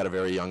we've got a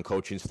very young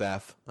coaching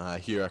staff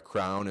here at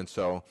Crown, and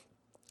so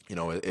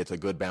it's a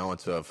good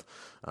balance of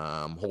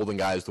holding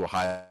guys to a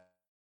high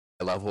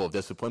level of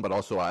discipline, but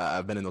also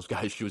I've been in those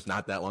guys' shoes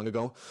not that long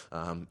ago,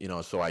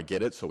 so I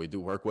get it. So we do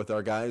work with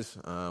our guys.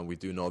 We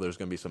do know there's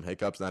going to be some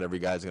hiccups. Not every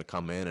guy's going to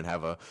come in and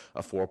have a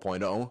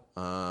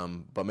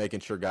 4.0, but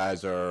making sure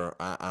guys are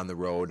on the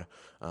road,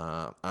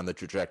 on the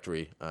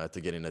trajectory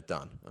to getting it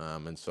done.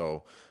 And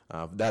so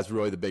that's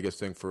really the biggest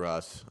thing for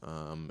us,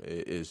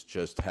 is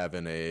just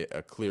having a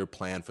clear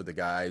plan for the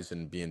guys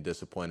and being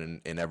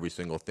disciplined in every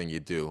single thing you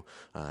do,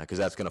 because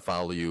that's going to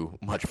follow you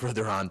much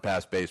further on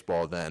past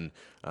baseball than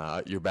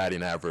your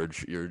batting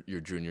average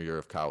your junior year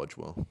of college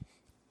will.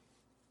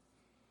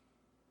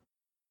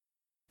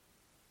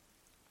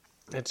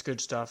 That's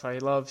good stuff. I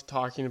love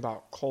talking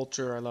about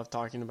culture. I love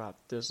talking about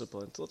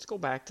discipline. So let's go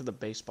back to the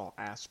baseball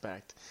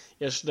aspect.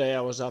 Yesterday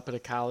I was up at a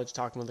college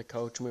talking with a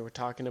coach, and we were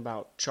talking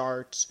about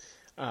charts.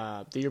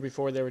 The year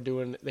before they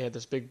had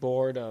this big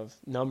board of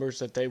numbers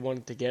that they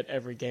wanted to get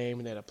every game,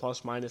 and they had a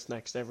plus minus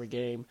next to every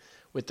game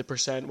with the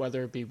percent,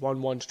 whether it be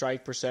 1-1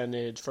 strike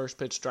percentage, first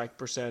pitch strike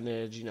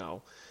percentage,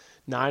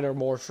 9 or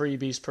more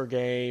freebies per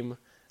game.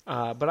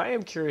 But I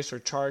am curious for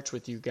charts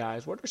with you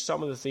guys. What are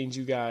some of the things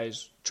you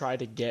guys try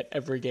to get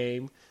every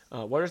game?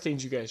 What are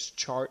things you guys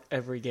chart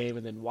every game?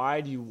 And then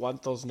why do you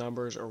want those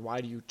numbers, or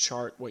why do you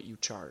chart what you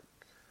chart?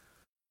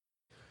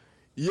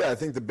 Yeah, I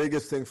think the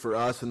biggest thing for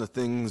us and the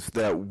things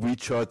that we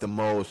chart the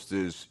most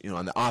is,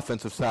 on the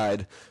offensive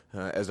side,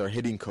 as our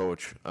hitting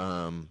coach,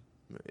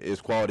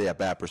 is quality at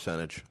bat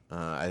percentage.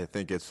 I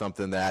think it's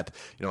something that,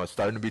 it's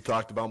starting to be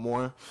talked about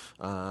more,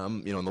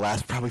 in the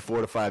last probably 4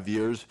 to 5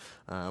 years,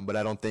 but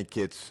I don't think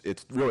it's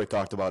really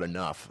talked about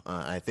enough.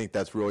 I think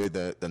that's really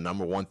the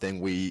number one thing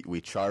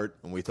we chart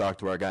and we talk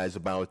to our guys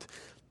about.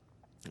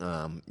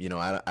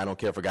 I don't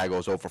care if a guy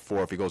goes 0 for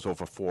 4. If he goes 0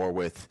 for 4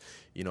 with,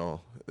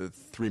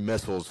 3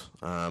 missiles,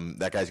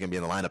 that guy's going to be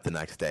in the lineup the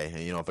next day.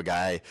 And, if a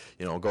guy,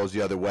 goes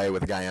the other way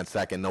with a guy on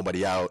second,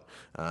 nobody out,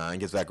 and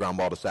gets that ground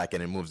ball to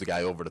second and moves the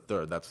guy over to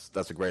third,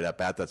 that's a great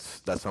at-bat.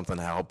 That's something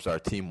that helps our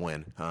team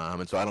win.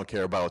 And so I don't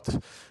care about,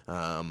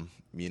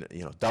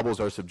 doubles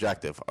are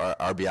subjective. Our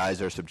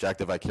RBIs are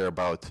subjective. I care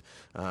about,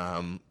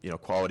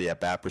 quality at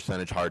bat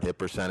percentage, hard hit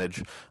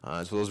percentage.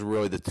 So those are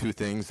really the two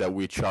things that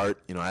we chart.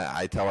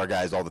 I tell our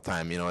guys all the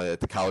time, at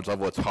the college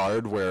level, it's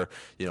hard where,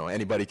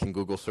 anybody can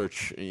Google search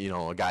preach,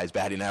 a guy's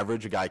batting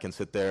average. A guy can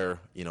sit there,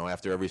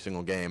 after every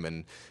single game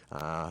and,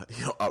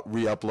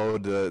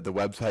 re-upload the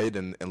website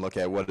and look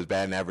at what his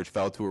batting average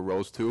fell to or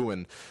rose to.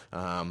 And,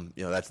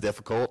 that's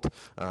difficult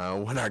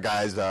when our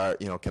guys are,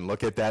 can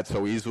look at that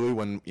so easily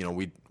when,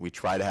 we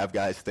try to have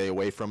guys stay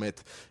away from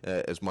it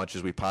as much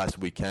as we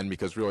possibly can,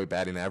 because really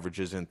batting average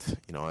isn't,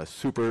 a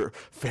super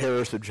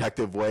fair,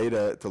 subjective way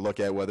to look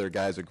at whether a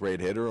guy's a great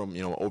hitter.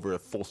 Over a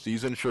full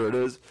season, sure it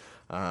is.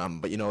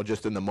 But,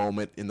 just in the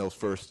moment, in those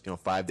first,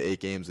 5 to 8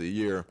 games of the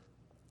year,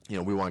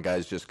 we want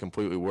guys just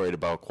completely worried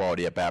about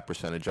quality at bat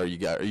percentage. Are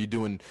you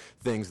doing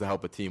things to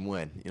help a team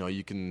win?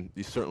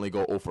 You certainly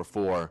go 0 for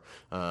 4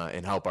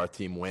 and help our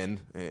team win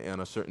on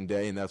a certain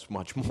day, and that's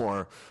much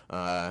more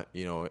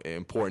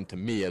important to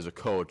me as a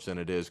coach than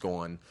it is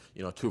going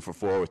 2 for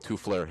 4 with 2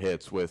 flare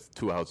hits with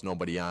 2 outs,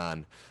 nobody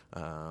on,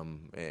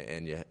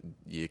 and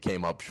you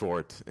came up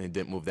short and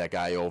didn't move that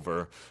guy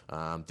over,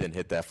 didn't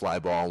hit that fly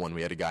ball when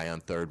we had a guy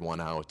on third,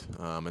 1 out,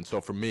 and so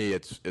for me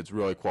it's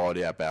really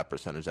quality at bat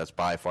percentage. That's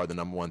by far the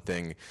number one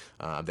thing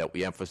that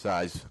we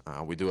emphasize.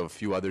 We do have a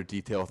few other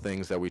detail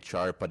things that we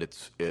chart, but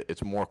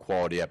it's more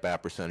quality at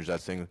bat percentage.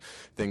 That's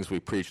things we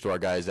preach to our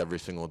guys every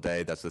single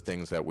day. That's the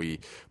things that we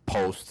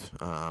post,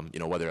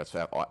 whether it's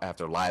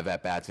after live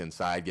at bats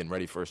inside, getting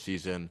ready for a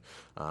season,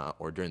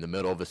 or during the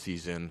middle of a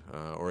season,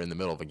 or in the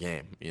middle of a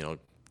game.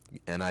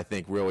 And I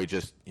think really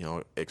just,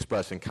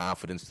 expressing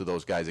confidence to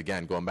those guys.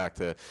 Again, going back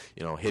to,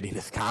 hitting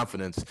his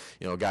confidence.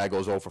 A guy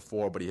goes 0 for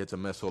 4, but he hits a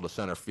missile to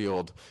center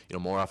field.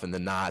 More often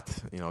than not,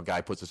 a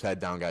guy puts his head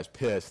down, guy's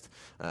pissed.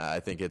 I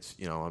think it's,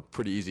 a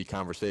pretty easy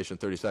conversation,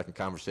 30-second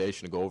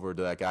conversation to go over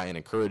to that guy and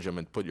encourage him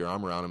and put your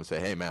arm around him and say,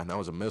 hey, man, that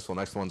was a missile.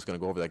 Next one's going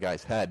to go over that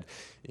guy's head.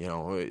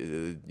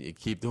 You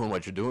keep doing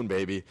what you're doing,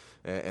 baby,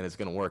 and it's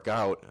going to work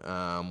out.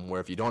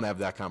 Where if you don't have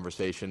that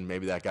conversation,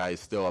 maybe that guy is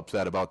still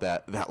upset about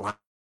that line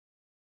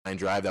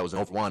drive that was an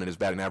 0 for 1, and his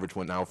batting average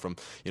went now from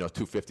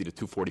 250 to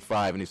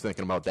 245, and he's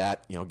thinking about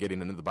that,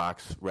 getting into the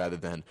box rather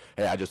than,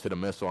 hey, I just hit a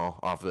missile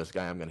off of this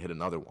guy, I'm going to hit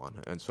another one.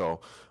 And so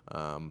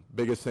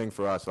biggest thing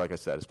for us, like I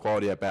said, is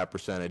quality at bat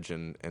percentage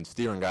and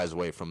steering guys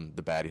away from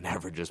the batting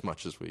average as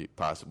much as we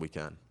possibly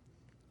can.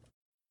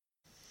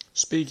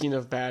 Speaking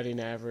of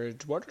batting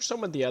average, what are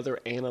some of the other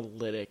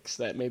analytics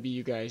that maybe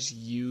you guys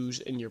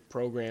use in your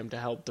program to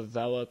help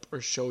develop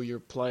or show your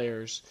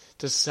players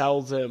to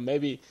sell them?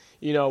 Maybe,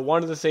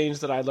 one of the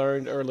things that I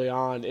learned early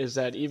on is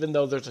that even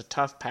though there's a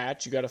tough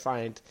patch, you got to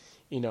find,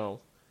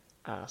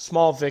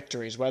 small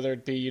victories, whether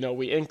it be,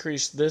 we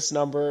increased this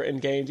number in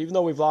games, even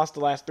though we've lost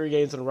the last 3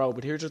 games in a row,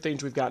 but here's the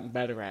things we've gotten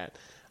better at.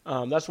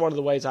 That's one of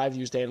the ways I've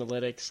used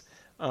analytics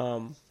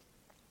to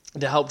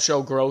help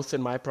show growth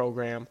in my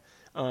program.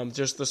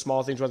 Just the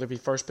small things, whether it be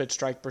first pitch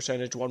strike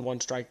percentage,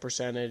 1-1 strike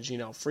percentage,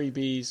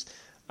 freebies,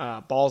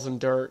 balls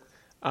and dirt.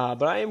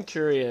 But I am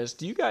curious,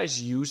 do you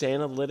guys use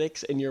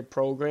analytics in your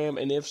program?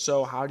 And if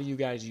so, how do you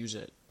guys use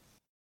it?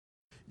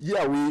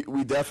 Yeah,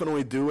 we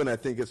definitely do, and I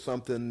think it's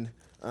something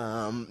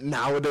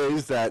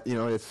nowadays that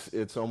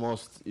it's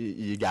almost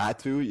you got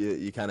to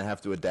you kind of have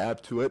to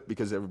adapt to it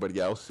because everybody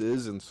else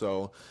is, and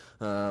so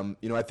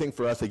I think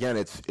for us again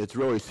it's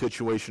really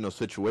situational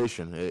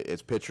situation.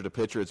 It's pitcher to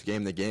pitcher, it's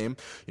game to game.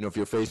 If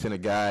you're facing a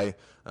guy,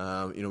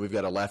 we've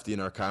got a lefty in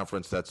our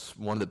conference that's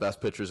one of the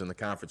best pitchers in the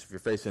conference. If you're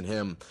facing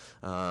him,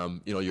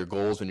 your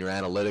goals and your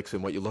analytics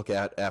and what you look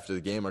at after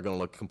the game are going to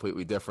look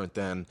completely different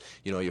than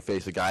you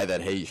face a guy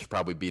that, hey, you should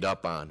probably beat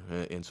up on.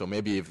 And so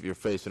maybe if you're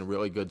facing a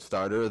really good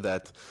starter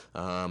that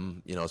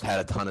has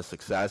had a ton of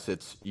success,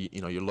 it's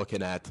you're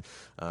looking at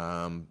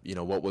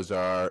what was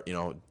our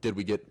did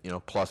we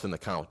get plus in the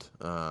count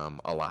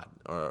a lot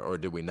or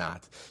did we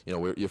not?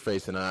 You're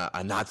facing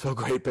a not so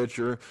great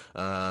pitcher.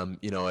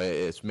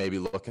 It's maybe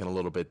looking a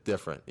little bit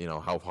different.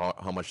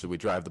 How much did we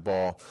drive the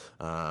ball?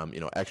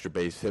 Extra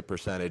base hit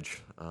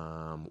percentage,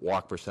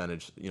 walk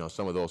percentage.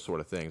 Some of those sort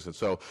of things. And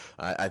so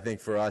I think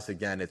for us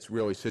again, it's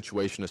really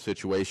situation to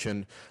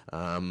situation.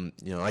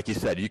 Like you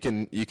said, you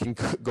can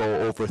go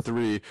 0 for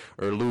 3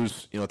 or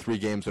lose 3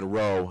 games in a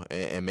row,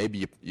 and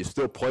maybe you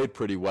still played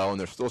pretty well, and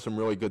there's still some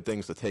really good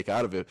things to take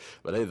out of it.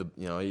 But hey,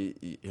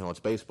 it's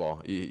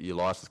baseball. You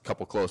lost a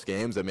couple close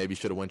games that maybe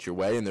should have went your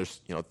way, and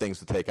there's things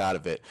to take out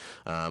of it.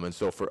 And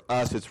so for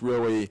us, it's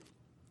really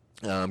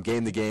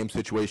game to game,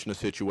 situation to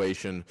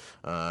situation,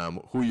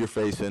 who you're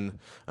facing,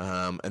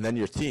 and then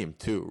your team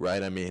too,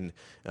 right? I mean,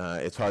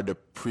 it's hard to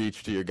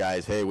preach to your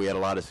guys, hey, we had a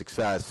lot of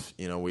success.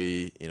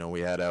 We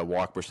had a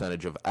walk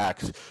percentage of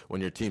X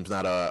when your team's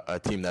not a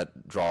team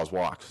that draws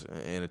walks,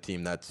 and a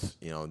team that's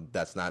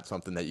that's not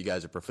something that you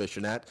guys are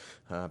proficient at.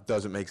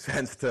 Doesn't make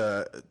sense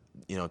to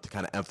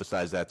kind of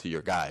emphasize that to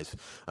your guys.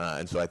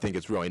 And so I think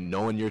it's really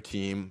knowing your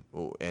team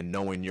and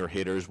knowing your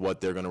hitters,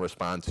 what they're going to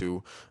respond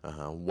to,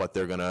 what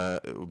they're going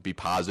to be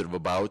positive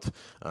about,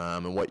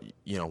 and what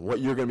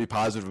you're going to be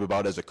positive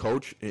about as a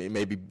coach. It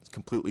may be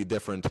completely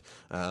different,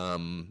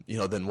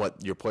 than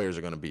what your players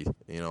are going to be.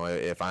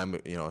 If I'm,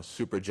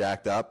 super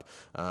jacked up,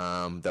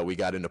 that we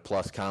got into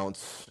plus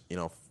counts,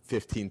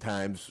 15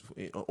 times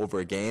over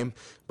a game,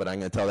 but I'm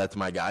going to tell that to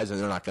my guys and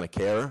they're not going to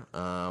care,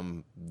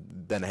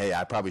 then, hey,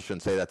 I probably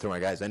shouldn't say that to my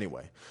guys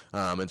anyway.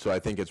 And so I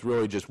think it's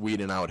really just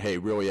weeding out, hey,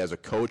 really as a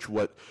coach,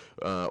 what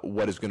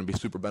is going to be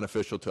super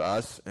beneficial to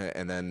us,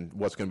 and then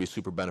what's going to be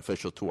super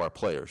beneficial to our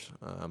players.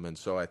 And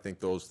so I think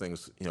those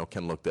things,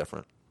 can look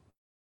different.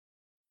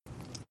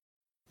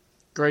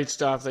 Great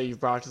stuff that you've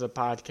brought to the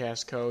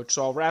podcast, Coach.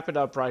 So I'll wrap it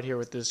up right here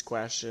with this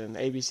question.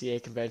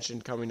 ABCA convention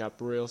coming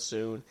up real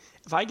soon.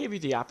 If I gave you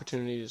the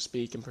opportunity to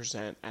speak and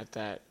present at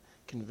that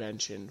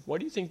convention, what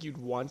do you think you'd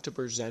want to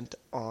present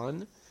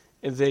on?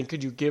 And then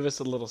could you give us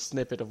a little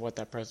snippet of what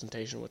that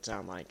presentation would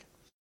sound like?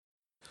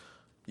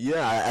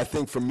 Yeah, I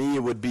think for me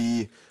it would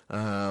be,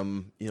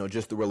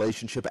 just the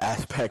relationship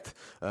aspect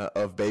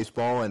of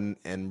baseball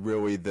and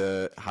really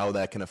how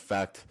that can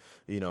affect,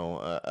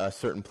 a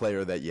certain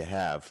player that you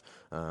have.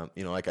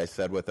 Like I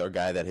said, with our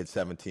guy that hit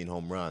 17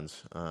 home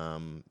runs,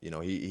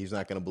 he's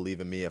not going to believe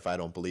in me if I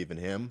don't believe in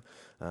him.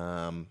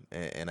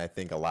 And I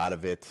think a lot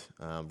of it,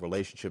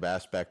 relationship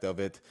aspect of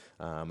it,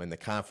 and the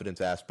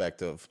confidence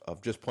aspect of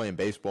just playing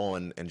baseball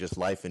and just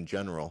life in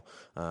general.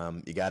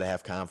 You got to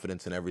have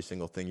confidence in every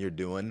single thing you're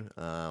doing,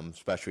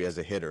 especially as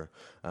a hitter.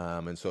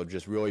 And so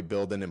just really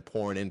building and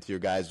pouring into your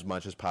guys as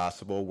much as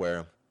possible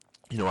where,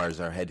 as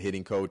our head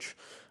hitting coach,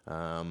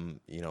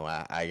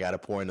 I got to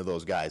pour into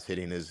those guys.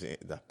 Hitting is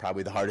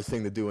probably the hardest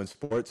thing to do in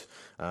sports.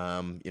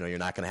 You're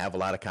not going to have a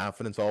lot of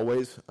confidence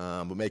always,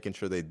 but making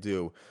sure they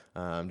do.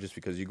 Just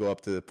because you go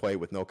up to the plate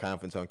with no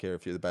confidence, I don't care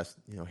if you're the best,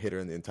 hitter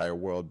in the entire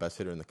world, best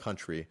hitter in the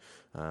country.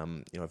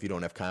 If you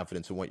don't have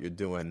confidence in what you're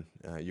doing,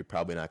 you're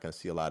probably not going to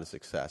see a lot of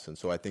success. And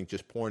so I think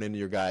just pouring into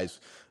your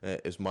guys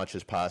as much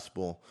as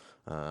possible.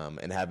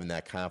 And having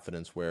that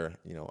confidence where,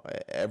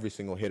 every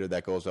single hitter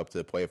that goes up to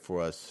the plate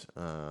for us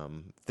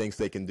thinks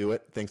they can do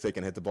it, thinks they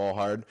can hit the ball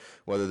hard,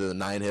 whether they're the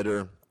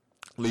 9-hitter,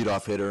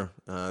 leadoff hitter,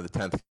 the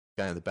 10th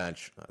guy on the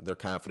bench. They're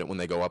confident when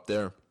they go up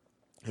there.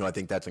 I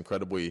think that's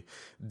incredibly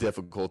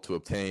difficult to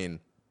obtain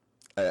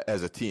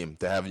as a team,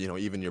 to have,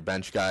 even your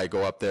bench guy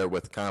go up there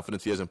with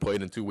confidence. He hasn't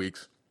played in 2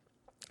 weeks.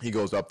 He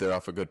goes up there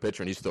off a good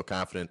pitcher, and he's still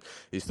confident.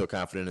 He's still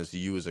confident as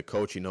you as a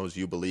coach. He knows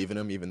you believe in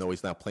him, even though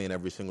he's not playing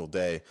every single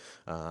day.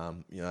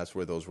 That's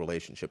where those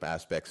relationship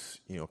aspects,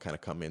 kind of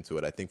come into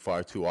it. I think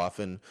far too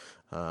often,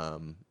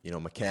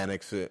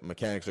 mechanics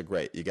are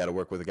great. You got to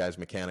work with the guys'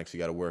 mechanics. You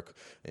got to work.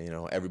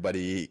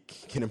 Everybody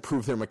can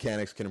improve their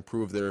mechanics, can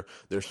improve their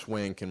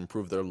swing, can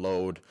improve their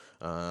load,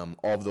 all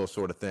of those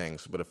sort of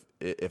things. But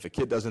if a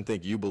kid doesn't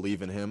think you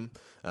believe in him,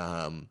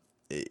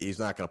 he's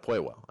not going to play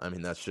well. I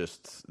mean, that's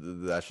just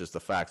the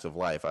facts of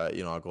life.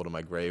 I'll go to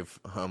my grave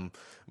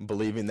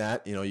believing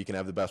that. You can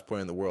have the best player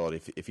in the world.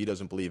 If he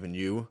doesn't believe in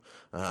you,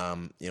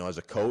 as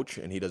a coach,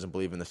 and he doesn't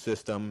believe in the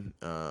system,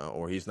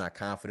 or he's not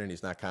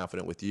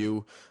confident with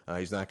you,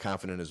 he's not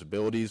confident in his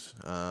abilities,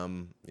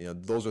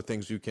 those are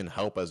things you can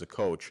help as a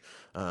coach,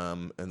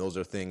 and those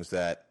are things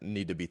that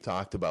need to be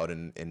talked about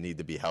and need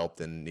to be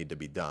helped and need to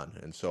be done.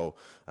 And so,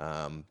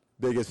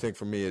 biggest thing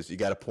for me is you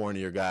got to pour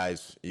into your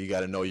guys. You got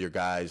to know your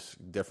guys.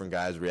 Different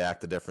guys react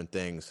to different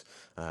things.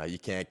 You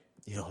can't,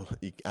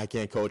 I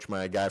can't coach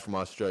my guy from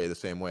Australia the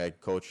same way I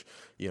coach,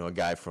 a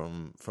guy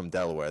from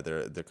Delaware.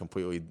 They're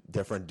completely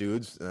different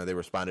dudes. They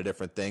respond to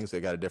different things.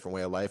 They got a different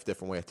way of life,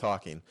 different way of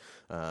talking,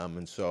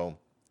 and so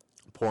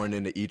pouring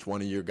into each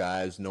one of your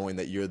guys, knowing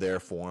that you're there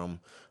for them,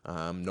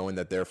 knowing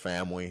that they're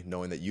family,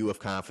 knowing that you have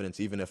confidence,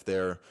 even if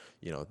they're,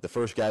 the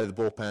first guy to the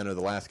bullpen or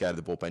the last guy to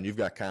the bullpen, you've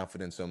got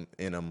confidence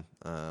in them,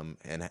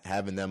 and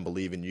having them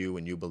believe in you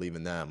and you believe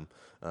in them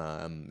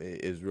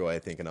is really, I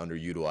think, an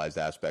underutilized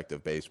aspect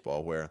of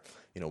baseball where,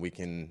 we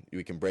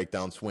can break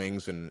down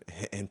swings and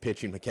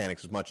pitching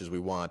mechanics as much as we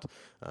want,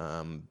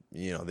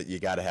 that you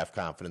got to have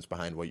confidence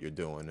behind what you're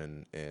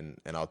doing,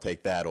 and I'll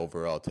take that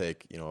over. I'll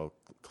take,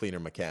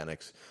 cleaner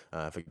mechanics.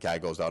 If a guy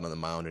goes out on the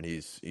mound and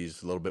he's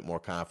a little bit more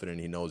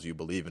confident, he knows you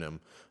believe in him,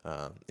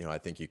 I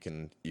think you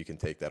can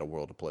take that a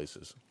world of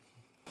places.